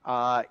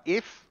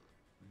 If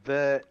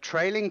the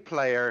trailing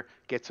player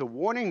gets a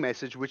warning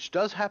message, which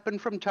does happen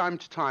from time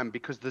to time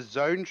because the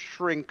zone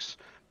shrinks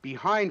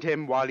behind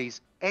him while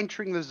he's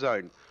entering the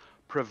zone,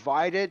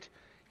 provided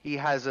he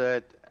has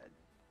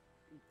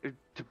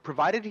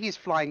provided he's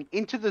flying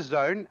into the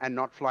zone and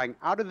not flying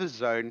out of the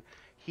zone,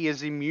 he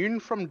is immune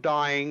from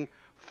dying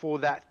for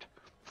that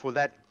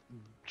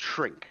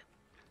shrink.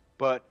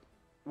 But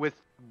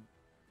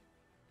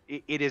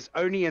it is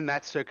only in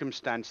that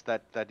circumstance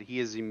that he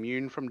is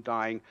immune from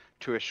dying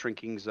to a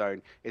shrinking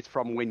zone. It's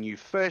from when you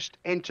first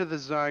enter the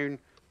zone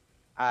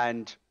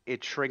and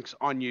it shrinks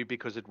on you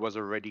because it was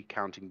already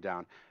counting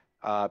down.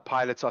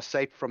 Pilots are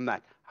safe from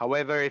that.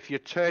 However, if you're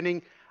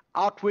turning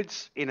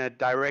outwards in a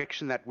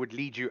direction that would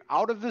lead you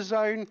out of the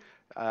zone,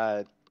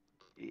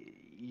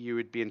 you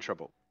would be in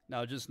trouble.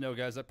 Now, just know,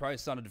 guys, that probably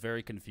sounded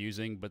very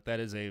confusing, but that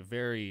is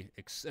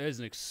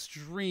an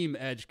extreme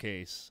edge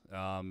case.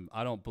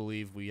 I don't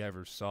believe we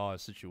ever saw a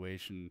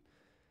situation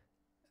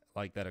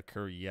like that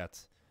occur yet.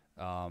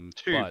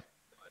 But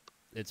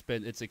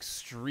it's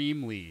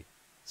extremely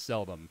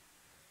seldom.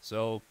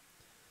 So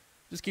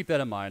just keep that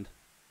in mind.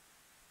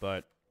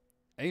 But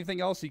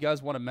anything else you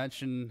guys want to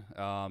mention?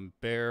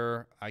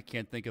 Bear, I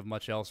can't think of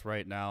much else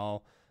right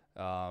now.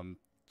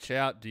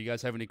 Chat, do you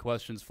guys have any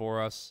questions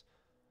for us?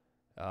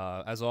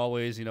 As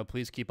always,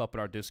 please keep up in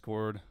our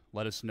Discord.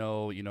 Let us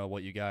know,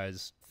 what you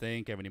guys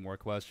think. Have any more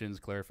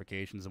questions,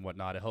 clarifications, and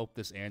whatnot. I hope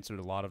this answered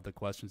a lot of the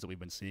questions that we've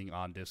been seeing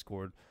on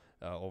Discord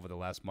over the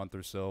last month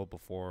or so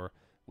before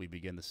we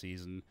begin the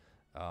season.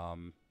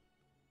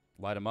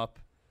 Light them up.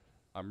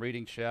 I'm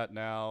reading chat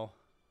now.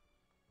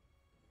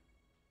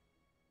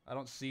 I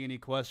don't see any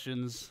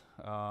questions.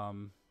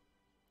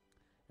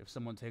 If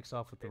someone takes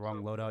off with the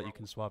wrong loadout, you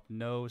can swap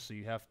no.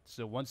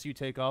 So once you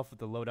take off with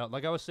the loadout,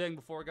 like I was saying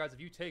before, guys, if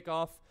you take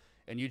off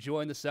and you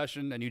join the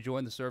session and you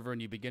join the server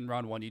and you begin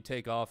round one, you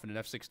take off in an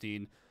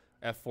F-16,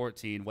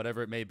 F-14,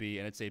 whatever it may be,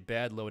 and it's a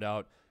bad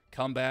loadout,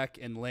 come back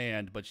and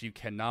land, but you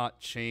cannot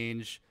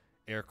change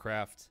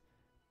aircraft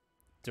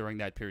during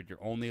that period.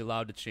 You're only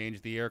allowed to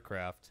change the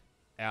aircraft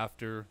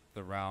after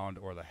the round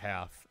or the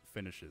half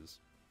finishes.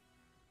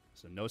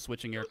 So no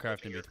switching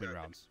aircraft in between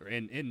rounds, or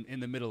in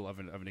the middle of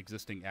an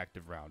existing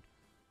active round.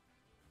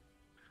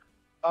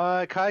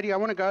 Coyote, I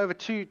want to go over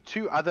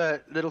two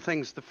other little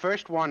things. The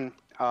first one,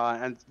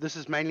 and this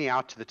is mainly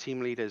out to the team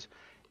leaders,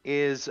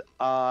 is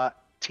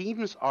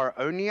teams are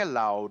only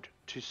allowed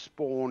to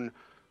spawn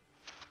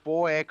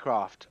 4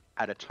 aircraft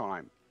at a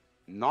time,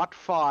 not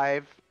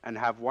 5 and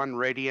have one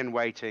ready and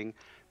waiting.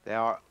 They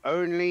are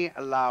only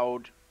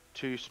allowed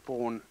to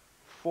spawn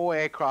 4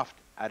 aircraft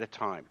at a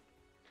time.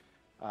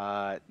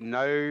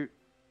 No,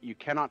 you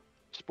cannot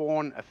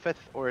spawn a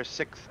 5th or a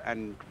 6th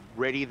and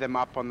ready them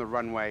up on the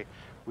runway.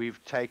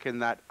 We've taken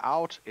that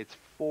out. It's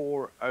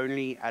 4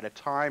 only at a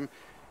time.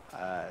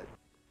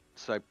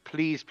 So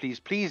please, please,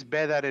 please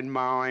bear that in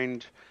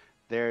mind.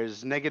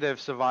 There's negative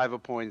survivor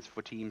points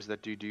for teams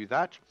that do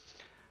that.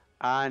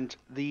 And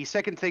the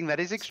second thing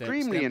that is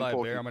extremely stand by,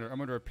 important. Bear. I'm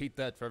going to repeat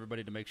that for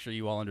everybody to make sure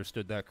you all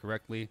understood that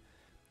correctly.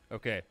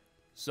 Okay,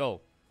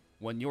 so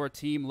when your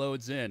team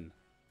loads in,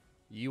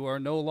 you are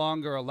no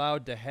longer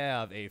allowed to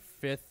have a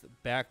 5th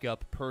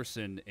backup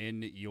person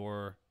in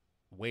your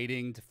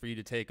waiting for you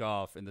to take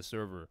off in the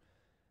server.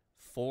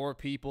 4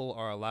 people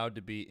are allowed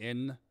to be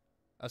in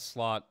a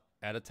slot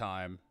at a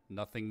time,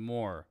 nothing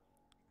more.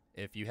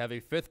 If you have a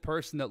fifth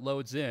person that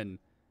loads in,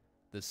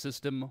 the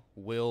system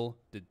will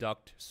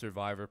deduct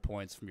survivor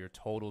points from your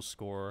total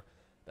score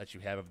that you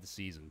have of the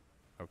season.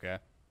 Okay?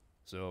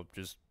 So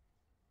just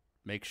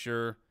make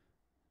sure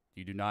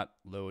you do not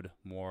load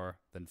more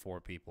than 4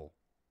 people.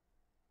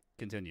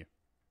 Continue.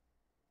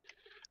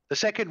 The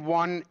second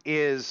one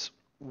is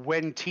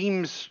when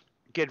teams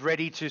get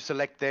ready to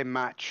select their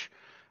match,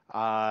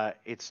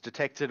 it's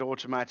detected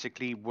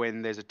automatically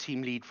when there's a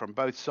team lead from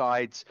both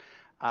sides,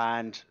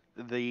 and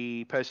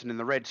the person in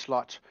the red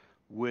slot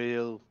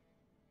will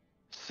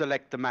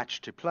select the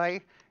match to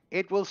play.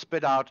 It will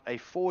spit out a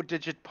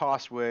 4-digit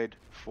password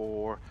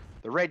for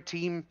the red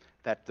team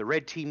that the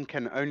red team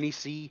can only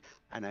see,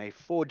 and a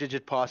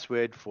 4-digit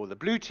password for the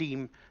blue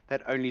team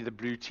that only the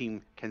blue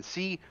team can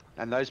see,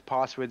 and those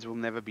passwords will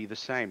never be the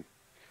same.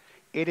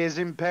 It is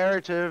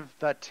imperative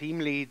that team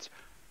leads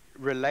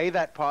relay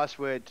that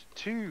password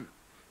to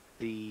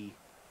the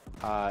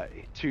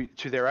to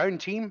their own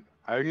team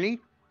only,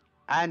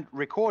 and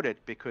record it,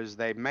 because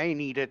they may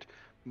need it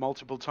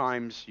multiple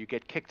times. You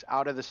get kicked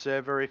out of the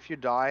server if you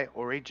die,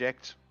 or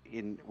eject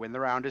when the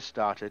round is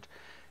started.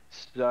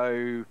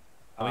 So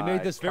we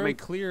made this very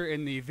clear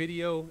in the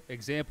video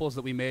examples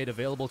that we made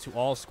available to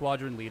all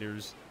squadron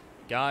leaders.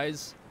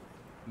 Guys,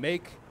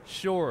 make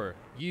sure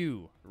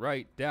you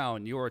write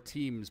down your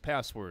team's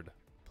password,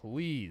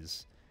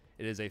 please.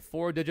 It is a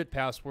 4-digit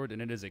password,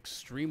 and it is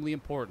extremely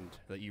important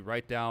that you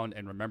write down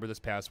and remember this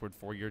password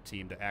for your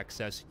team to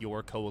access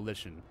your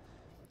coalition.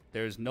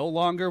 There's no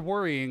longer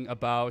worrying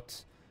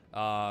about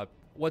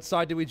what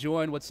side do we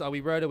join, what side are we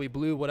red, are we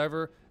blue,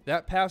 whatever.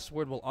 That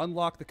password will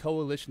unlock the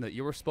coalition that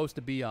you were supposed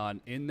to be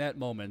on in that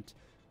moment,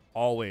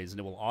 always, and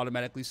it will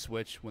automatically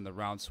switch when the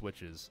round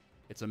switches.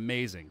 It's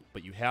amazing,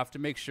 but you have to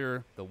make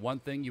sure the one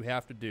thing you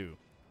have to do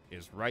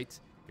is write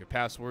your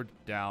password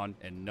down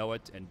and know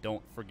it, and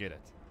don't forget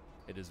it.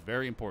 It is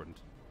very important.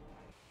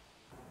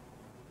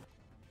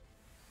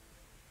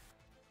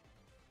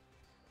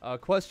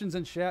 Questions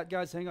in chat,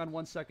 guys. Hang on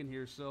one second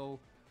here. So,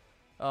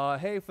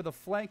 hey, for the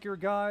flanker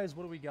guys,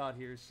 what do we got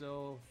here?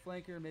 So,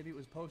 flanker, maybe it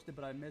was posted,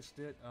 but I missed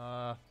it.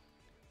 I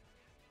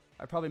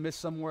probably missed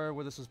somewhere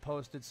where this was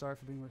posted. Sorry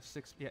for being with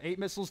 8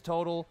 missiles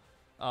total,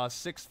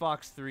 6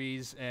 Fox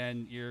 3s,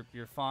 and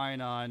you're fine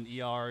on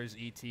ERs,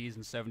 ETs,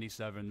 and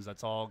 77s.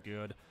 That's all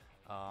good.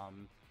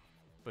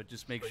 But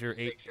just make sure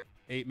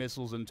 8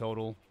 missiles in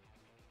total.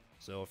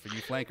 So for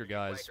you flanker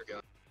guys,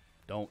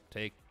 don't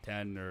take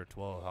 10 or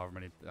 12,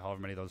 however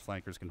many those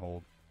flankers can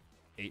hold.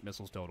 8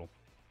 missiles total.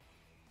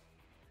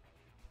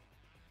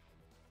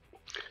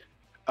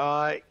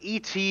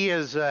 ET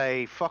is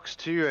a Fox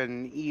 2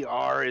 and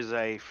ER is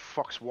a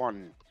Fox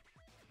 1.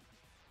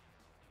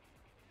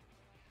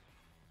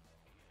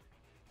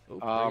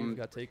 Oh,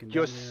 got taken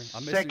your down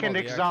here. second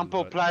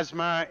example, action,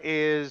 Plasma,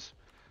 is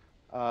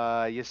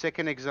your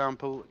second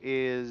example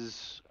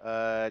is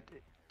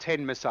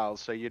 10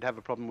 missiles, so you'd have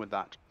a problem with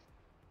that.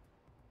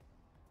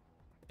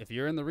 If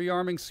you're in the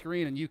rearming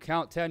screen and you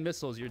count 10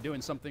 missiles, you're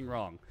doing something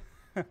wrong.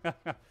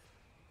 Let's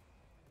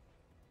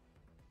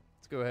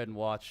go ahead and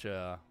watch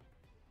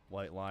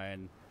White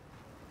Lion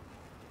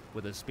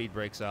with his speed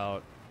breaks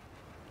out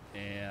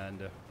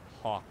and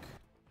Hawk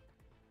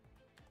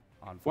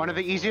on one of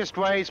the easiest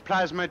ways,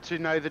 Plasma, to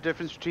know the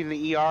difference between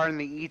the ER and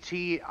the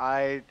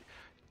ET,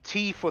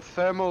 T for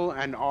thermal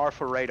and R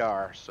for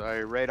radar.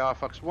 So radar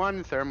Fox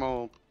 1,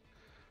 thermal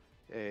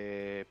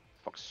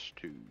Fox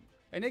 2.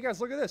 And hey guys,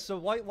 look at this. So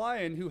White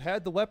Lion, who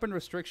had the weapon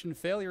restriction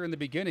failure in the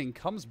beginning,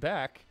 comes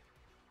back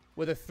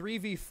with a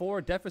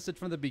 3v4 deficit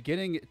from the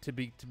beginning to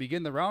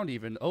begin the round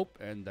even. Oh,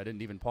 and I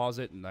didn't even pause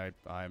it, and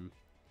I'm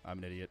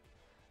an idiot.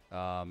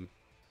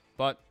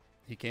 But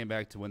he came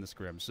back to win the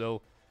scrim.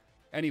 So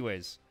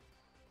anyways,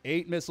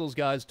 8 missiles,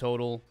 guys,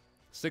 total.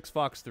 6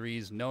 Fox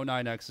 3s, no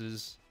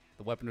 9Xs.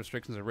 The weapon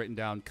restrictions are written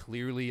down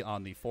clearly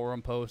on the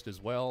forum post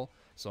as well.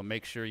 So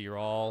make sure you're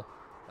all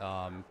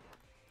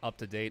up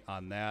to date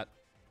on that.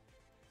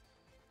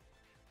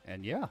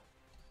 And yeah.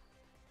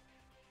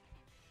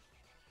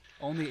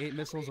 Only 8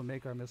 missiles will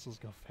make our missiles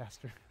go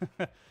faster.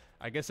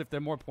 I guess if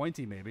they're more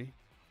pointy, maybe.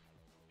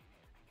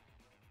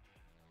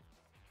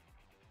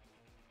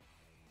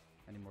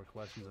 Any more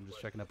questions? I'm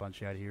just checking up on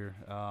chat here.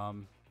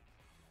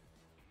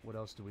 What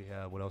else do we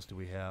have? What else do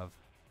we have?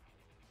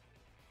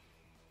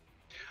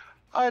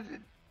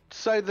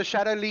 So the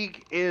Shadow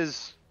League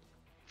is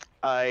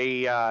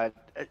a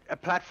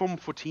platform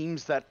for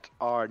teams that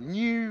are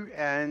new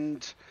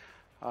and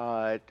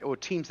or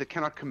teams that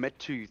cannot commit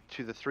to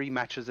the 3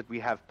 matches that we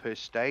have per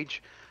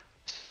stage.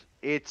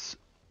 It's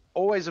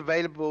always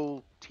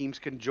available. Teams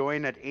can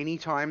join at any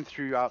time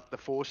throughout the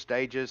 4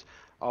 stages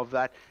of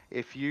that.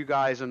 If you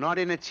guys are not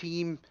in a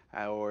team,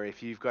 or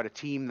if you've got a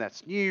team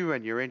that's new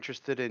and you're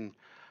interested in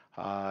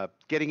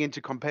getting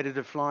into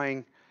competitive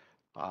flying,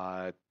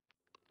 I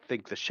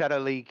think the Shadow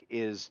League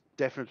is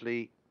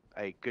definitely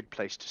a good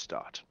place to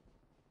start.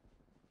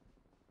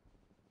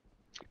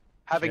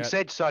 Having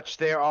said such,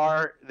 there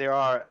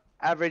are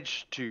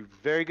average to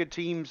very good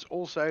teams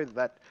also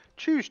that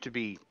choose to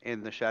be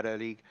in the Shadow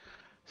League.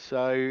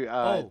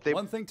 So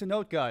one thing to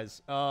note,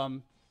 guys.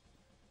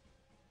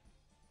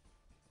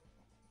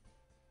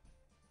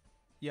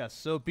 Yes,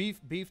 so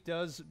Beef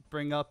does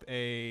bring up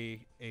a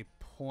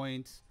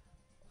point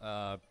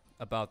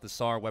about the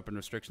SAR weapon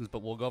restrictions,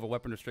 but we'll go over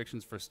weapon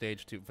restrictions for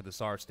stage 2 for the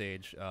SAR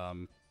stage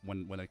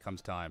when it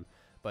comes time.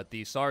 But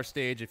the SAR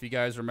stage, if you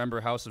guys remember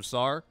House of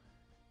SAR,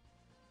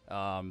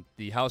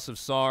 the House of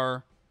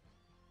SAR,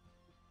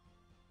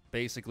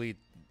 basically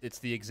it's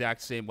the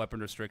exact same weapon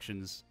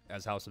restrictions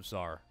as House of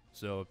SAR.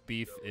 So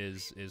Beef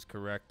is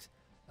correct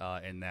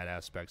in that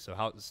aspect. So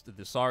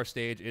the SAR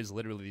stage is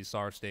literally the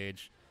SAR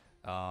stage.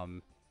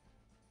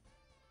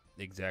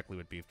 Exactly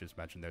what Beef just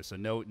mentioned there. So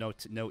no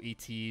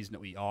ETs,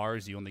 no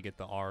ERs. You only get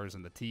the Rs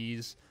and the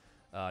Ts.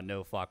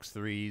 No Fox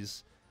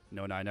 3s,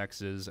 no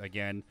 9Xs.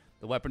 Again,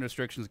 the weapon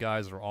restrictions,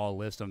 guys, are all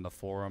listed on the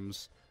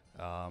forums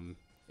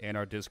and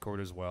our Discord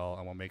as well.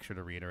 And we'll make sure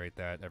to reiterate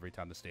that every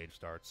time the stage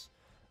starts.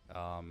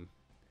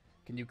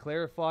 Can you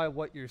clarify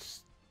what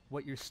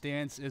your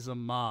stance is a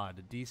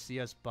mod?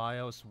 DCS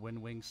BIOS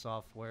WinWing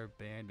software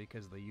banned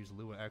because they use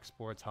Lua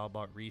exports. How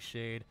about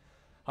Reshade?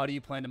 How do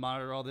you plan to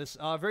monitor all this?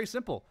 Very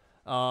simple.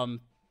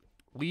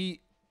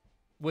 We,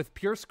 with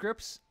Pure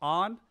Scripts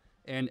on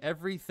and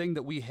everything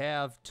that we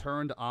have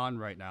turned on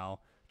right now,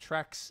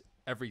 tracks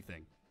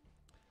everything.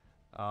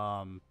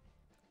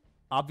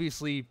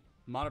 Obviously,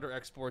 monitor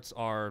exports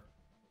are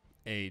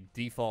a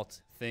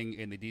default thing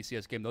in the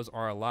DCS game. Those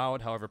are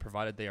allowed, however,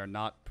 provided they are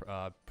not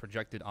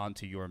projected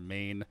onto your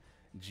main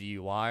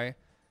GUI,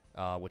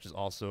 which is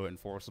also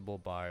enforceable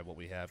by what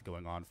we have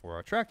going on for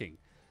our tracking.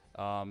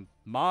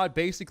 Mod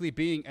basically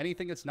being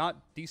anything that's not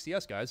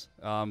DCS, guys.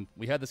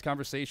 We had this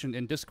conversation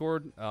in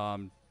Discord.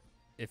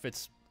 If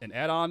it's an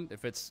add-on,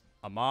 if it's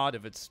a mod,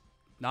 if it's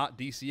not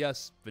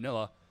DCS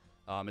vanilla,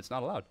 it's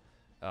not allowed.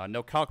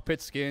 No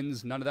cockpit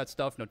skins, none of that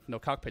stuff. No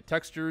cockpit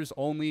textures.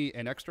 Only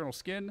an external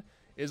skin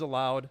is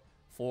allowed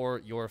for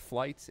your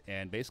flight,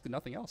 and basically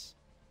nothing else.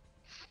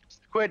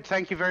 Squid,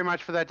 thank you very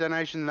much for that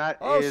donation.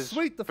 That is oh,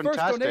 sweet! The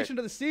fantastic. First donation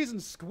of the season,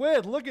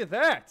 Squid. Look at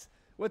that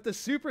with the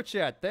super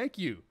chat. Thank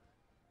you.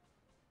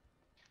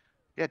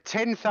 Yeah,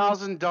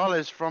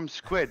 $10,000 from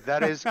Squid.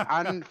 That is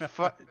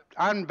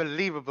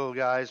unbelievable,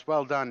 guys.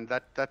 Well done.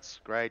 That's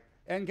great.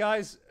 And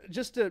guys,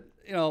 just to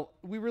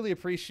we really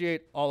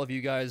appreciate all of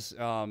you guys.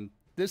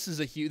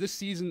 This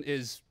season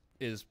is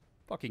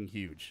fucking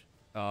huge.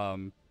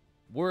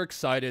 We're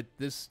excited.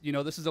 This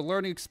is a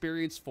learning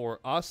experience for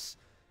us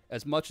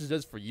as much as it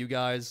is for you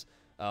guys.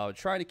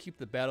 Trying to keep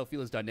the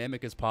battlefield as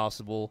dynamic as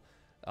possible.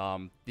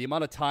 The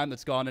amount of time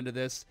that's gone into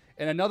this,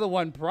 and another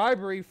one,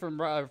 bribery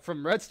from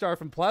Red Star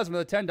from Plasma,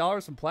 the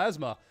 $10 from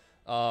Plasma.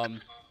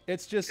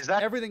 It's just is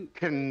that everything.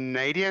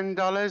 Canadian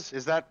dollars?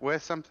 Is that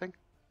worth something?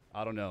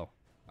 I don't know.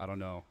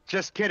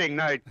 Just kidding.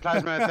 No,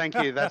 Plasma. Thank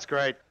you. That's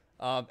great.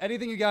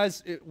 Anything you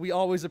guys, we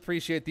always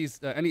appreciate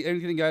these.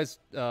 Anything guys,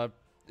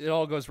 it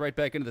all goes right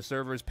back into the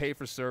servers. Pay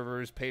for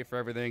servers. Pay for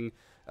everything.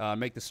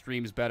 Make the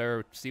streams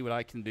better. See what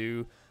I can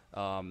do.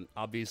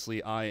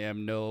 Obviously, I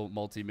am no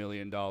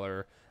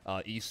multi-million-dollar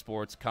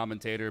esports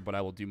commentator, but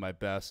I will do my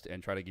best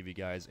and try to give you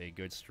guys a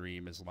good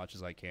stream as much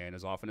as I can,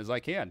 as often as I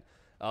can.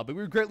 But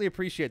we greatly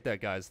appreciate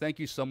that, guys. Thank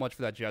you so much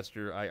for that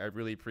gesture. I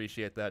really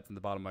appreciate that from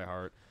the bottom of my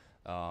heart.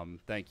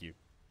 Thank you.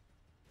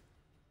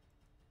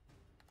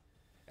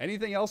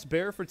 Anything else,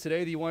 Bear, for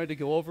today that you wanted to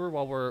go over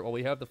while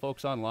we have the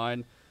folks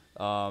online?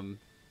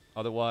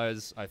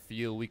 Otherwise, I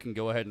feel we can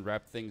go ahead and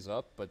wrap things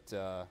up, but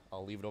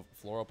I'll leave the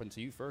floor open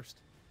to you first.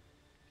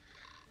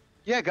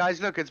 Yeah, guys,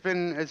 look, it's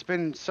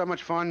been so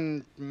much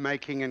fun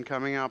making and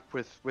coming up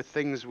with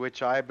things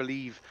which I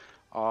believe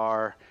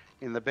are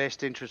in the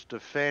best interest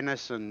of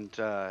fairness and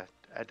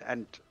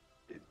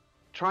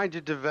trying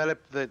to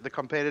develop the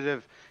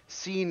competitive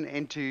scene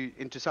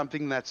into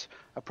something that's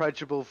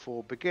approachable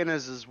for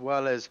beginners, as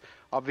well as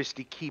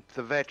obviously keep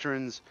the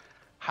veterans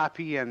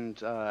happy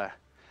and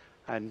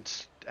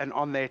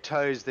on their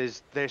toes.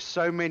 There's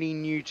so many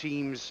new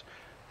teams.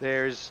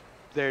 There's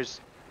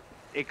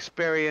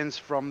experience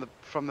from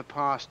the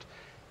past.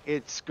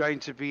 It's going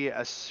to be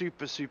a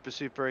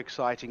super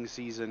exciting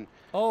season.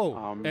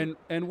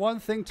 And one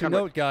thing to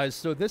note, guys,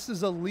 so this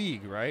is a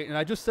league, right? And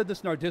I just said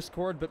this in our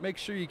Discord, but make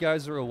sure you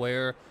guys are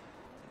aware,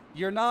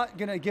 you're not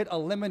going to get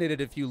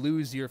eliminated if you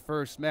lose your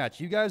first match.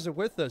 You guys are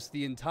with us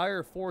the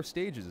entire 4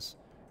 stages,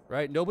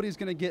 right? Nobody's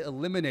going to get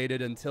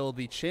eliminated until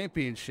the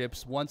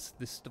championships once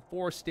the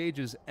 4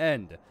 stages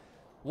end.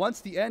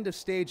 Once the end of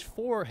stage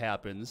 4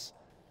 happens,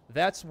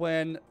 that's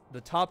when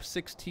the top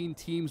 16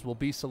 teams will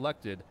be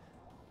selected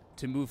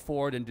to move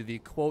forward into the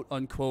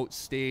quote-unquote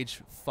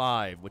stage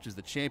 5, which is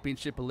the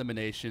championship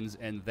eliminations,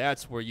 and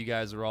that's where you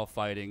guys are all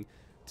fighting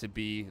to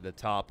be the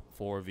top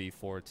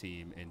 4v4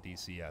 team in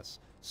DCS.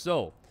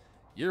 So,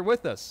 you're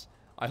with us.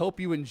 I hope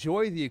you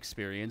enjoy the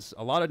experience.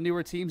 A lot of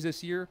newer teams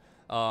this year.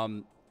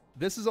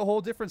 This is a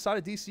whole different side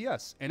of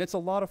DCS, and it's a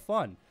lot of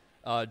fun.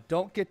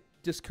 Don't get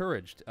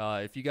discouraged.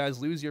 If you guys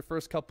lose your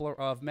first couple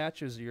of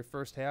matches or your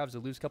first halves or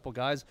lose a couple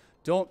guys,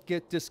 don't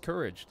get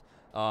discouraged.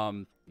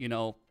 you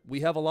know,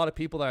 we have a lot of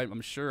people that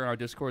I'm sure in our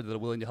Discord that are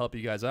willing to help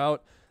you guys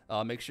out.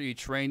 Make sure you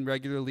train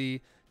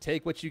regularly.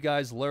 Take what you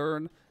guys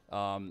learn.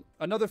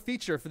 Another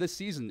feature for this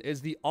season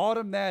is the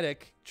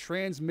automatic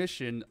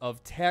transmission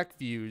of TAC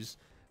views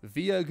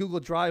via Google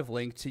Drive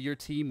link to your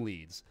team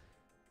leads.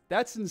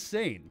 That's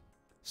insane.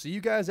 So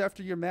you guys,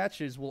 after your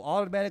matches, will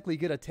automatically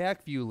get a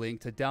TAC view link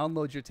to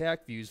download your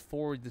TAC views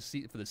for the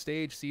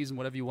stage, season,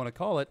 whatever you want to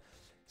call it,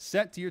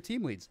 sent to your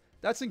team leads.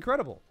 That's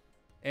incredible.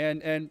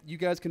 And you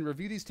guys can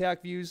review these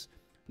TAC views.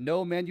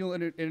 No manual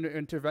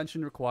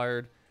intervention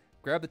required.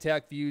 Grab the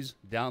TAC views,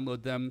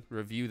 download them,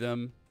 review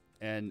them,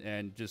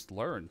 and just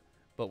learn.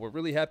 But we're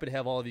really happy to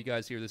have all of you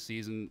guys here this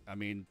season. I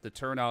mean, the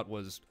turnout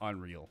was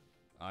unreal.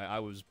 I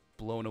was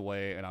blown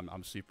away, and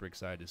I'm super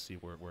excited to see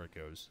where it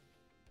goes.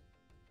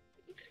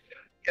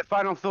 Yeah,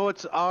 final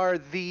thoughts are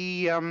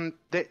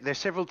there's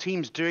several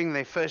teams doing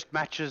their first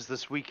matches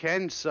this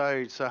weekend,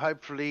 so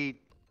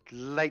hopefully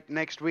late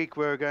next week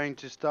we're going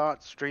to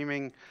start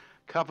streaming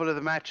a couple of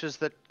the matches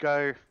that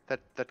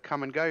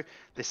come and go.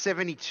 There's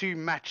 72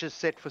 matches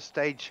set for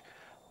stage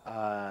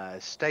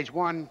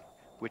 1,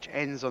 which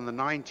ends on the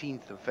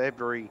 19th of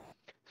February.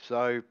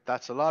 So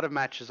that's a lot of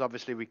matches.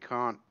 Obviously we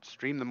can't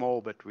stream them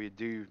all, but we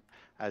do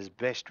as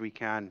best we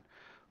can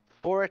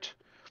for it.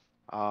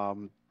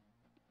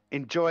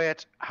 Enjoy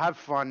it, have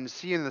fun,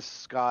 see you in the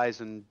skies,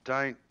 and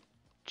don't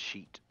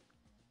cheat.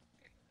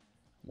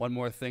 One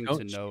more thing Don't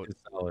to cheat note. is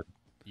solid.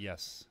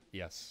 Yes.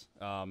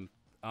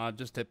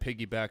 Just to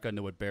piggyback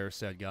onto what Bear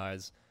said,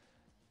 guys,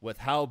 with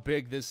how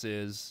big this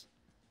is,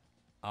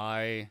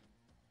 I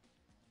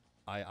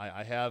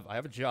have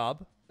a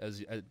job,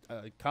 as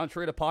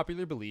contrary to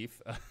popular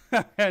belief,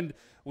 and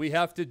we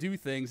have to do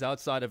things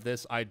outside of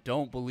this. I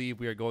don't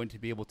believe we are going to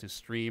be able to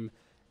stream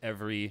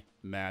every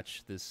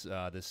match this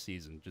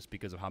season, just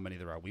because of how many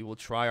there are. We will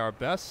try our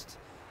best.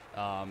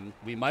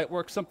 We might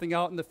work something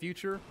out in the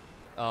future,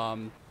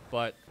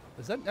 but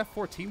is that an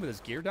F-14 with his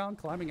gear down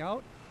climbing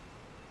out?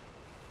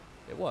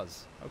 It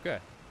was. Okay.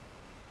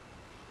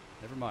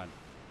 Never mind.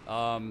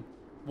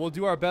 We'll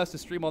do our best to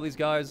stream all these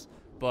guys,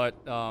 but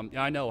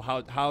I know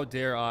how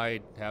dare I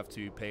have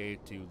to pay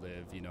to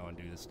live, and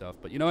do this stuff.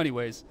 But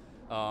anyways,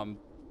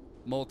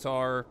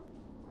 Moltar,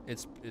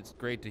 it's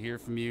great to hear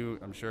from you.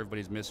 I'm sure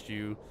everybody's missed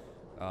you.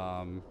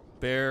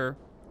 Bear,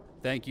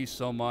 thank you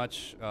so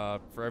much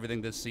for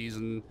everything this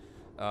season,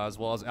 as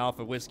well as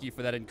Alpha Whiskey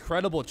for that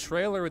incredible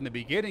trailer in the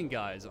beginning,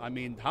 guys. I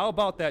mean, how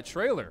about that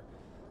trailer?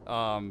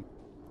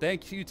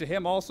 Thank you to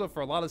him also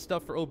for a lot of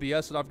stuff for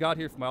OBS that I've got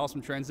here for my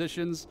awesome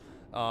transitions.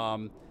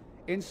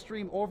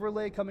 In-stream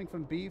overlay coming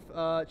from Beef.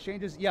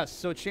 Changes, yes,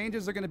 so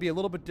changes are going to be a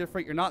little bit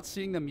different. You're not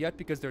seeing them yet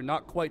because they're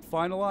not quite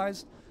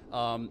finalized.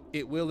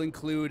 It will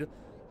include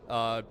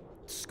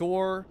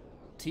score,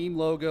 team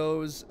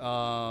logos,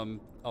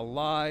 a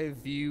live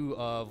view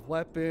of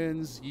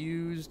weapons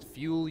used,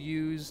 fuel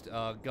used,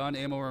 gun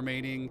ammo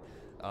remaining.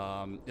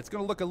 It's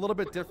going to look a little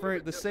bit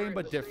different, the same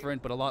but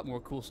different, but a lot more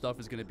cool stuff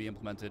is going to be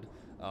implemented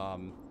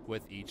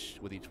with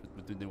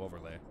the new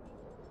overlay.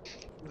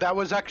 That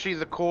was actually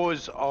the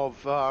cause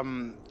of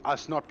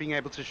us not being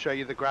able to show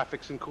you the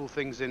graphics and cool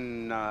things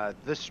in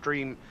this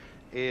stream,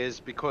 is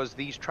because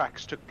these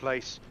tracks took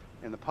place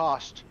in the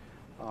past.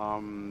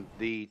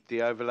 The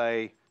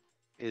overlay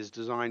is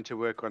designed to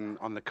work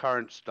on the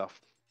current stuff.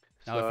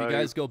 Now, if you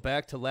guys go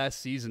back to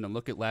last season and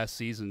look at last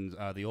season's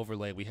the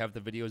overlay, we have the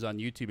videos on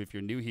YouTube. If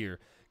you're new here,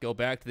 go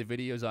back to the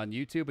videos on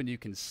YouTube and you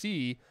can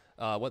see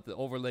what the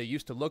overlay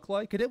used to look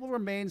like. And it will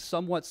remain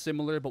somewhat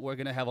similar, but we're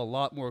going to have a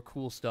lot more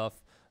cool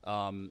stuff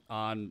on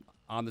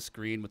the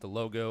screen with the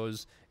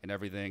logos and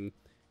everything.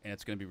 And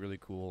it's going to be really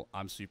cool.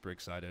 I'm super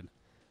excited.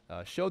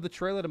 Showed the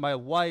trailer to my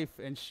wife,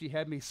 and she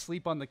had me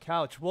sleep on the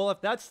couch. Well,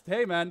 if that's,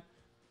 hey, man,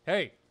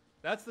 hey,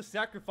 that's the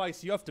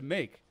sacrifice you have to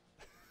make.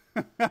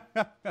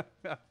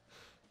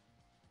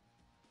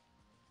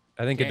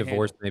 I think a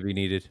divorce may be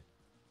needed.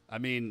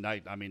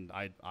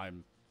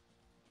 I'm.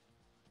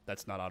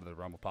 That's not out of the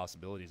realm of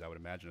possibilities. I would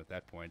imagine at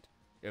that point,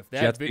 if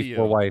that video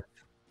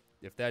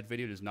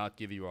does not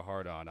give you a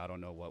hard on, I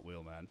don't know what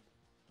will, man.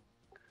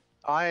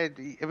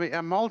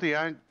 I'm Moldy.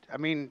 I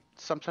mean,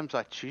 sometimes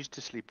I choose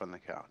to sleep on the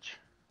couch.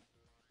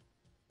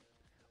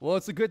 Well,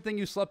 it's a good thing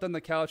you slept on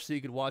the couch so you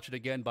could watch it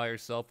again by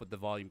yourself with the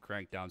volume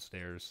cranked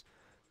downstairs.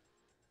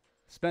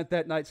 Spent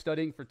that night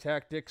studying for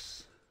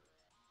tactics,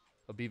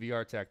 a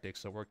BVR tactics,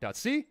 so it worked out.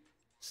 See,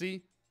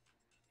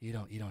 you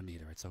don't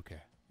need her. It's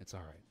okay. It's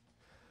all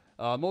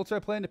right.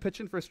 Moltar planning to pitch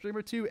in for a stream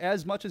or two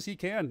as much as he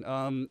can.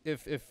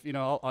 If you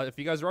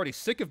guys are already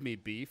sick of me,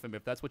 Beef, and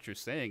if that's what you're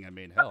saying, I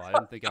mean, hell, I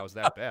didn't think I was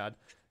that bad.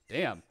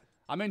 Damn,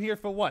 I'm in here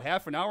for what,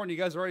 half an hour, and you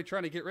guys are already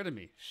trying to get rid of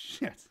me.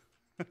 Shit.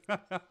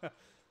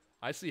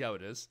 I see how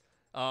it is.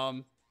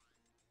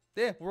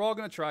 Yeah, we're all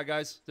gonna try,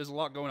 guys. There's a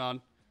lot going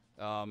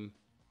on.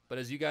 But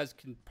as you guys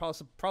can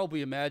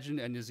probably imagine,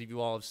 and as you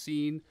all have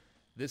seen,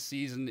 this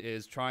season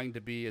is trying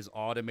to be as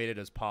automated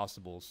as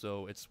possible.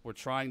 So we're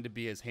trying to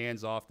be as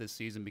hands-off this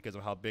season because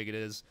of how big it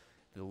is.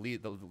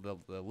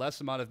 The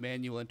less amount of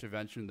manual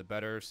intervention, the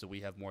better, so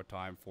we have more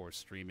time for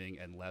streaming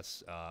and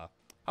less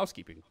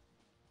housekeeping.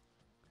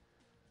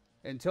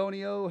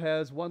 Antonio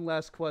has one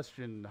last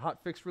question.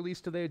 Hot fix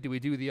release today. Do we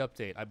do the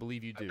update? I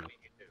believe you do.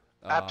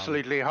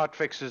 Absolutely, hot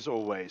fixes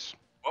always.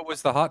 What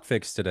was the hot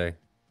fix today?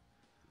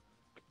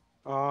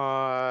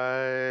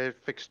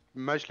 Fixed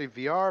mostly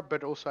VR,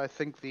 but also I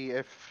think the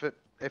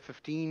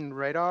F-15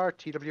 radar,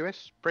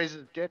 TWS,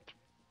 President Jet.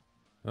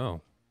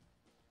 Oh.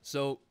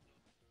 So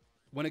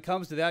when it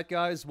comes to that,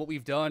 guys, what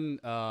we've done,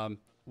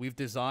 we've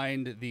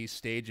designed these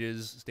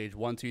stages, stage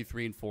 1, 2,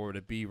 3, and 4,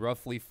 to be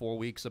roughly 4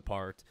 weeks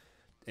apart.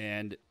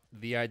 And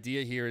the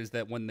idea here is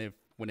that when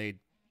a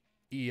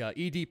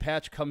ED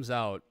patch comes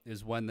out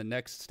is when the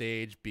next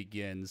stage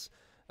begins.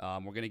 We're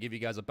going to give you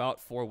guys about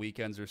 4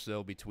 weekends or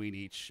so between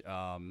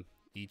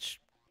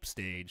each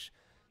stage.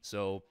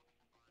 So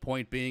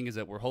point being is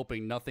that we're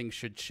hoping nothing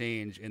should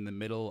change in the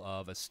middle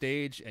of a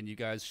stage, and you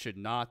guys should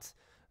not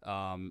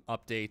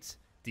update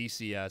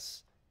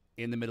DCS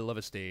in the middle of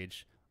a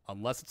stage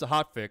unless it's a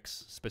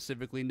hotfix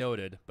specifically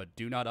noted, but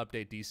do not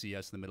update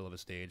DCS in the middle of a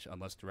stage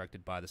unless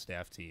directed by the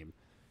staff team.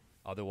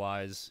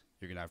 Otherwise,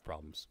 you're going to have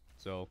problems.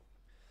 So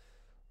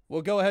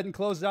we'll go ahead and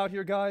close it out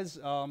here, guys.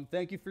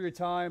 Thank you for your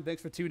time.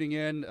 Thanks for tuning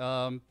in.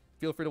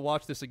 Feel free to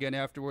watch this again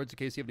afterwards in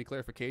case you have any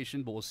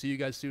clarification, but we'll see you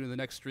guys soon in the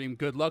next stream.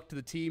 Good luck to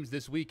the teams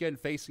this weekend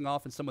facing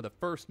off in some of the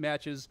first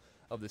matches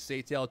of the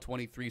SATAL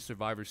 23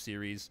 Survivor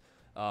Series.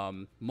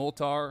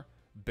 Moltar,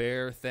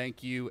 Bear,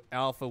 thank you.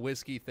 Alpha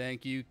Whiskey,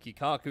 thank you.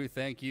 Kikaku,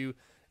 thank you.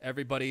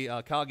 Everybody,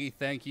 Kagi,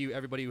 thank you.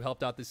 Everybody who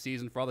helped out this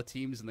season, for all the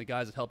teams and the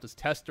guys that helped us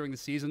test during the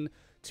season.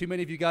 Too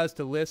many of you guys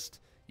to list.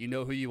 You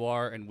know who you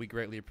are, and we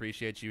greatly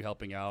appreciate you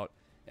helping out.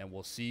 And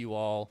we'll see you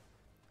all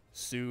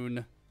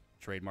soon,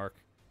 trademark,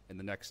 in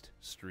the next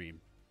stream.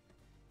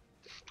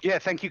 Yeah,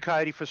 thank you,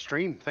 Coyote, for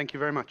stream. Thank you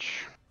very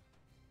much.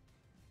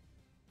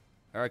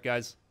 All right,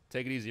 guys.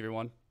 Take it easy,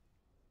 everyone.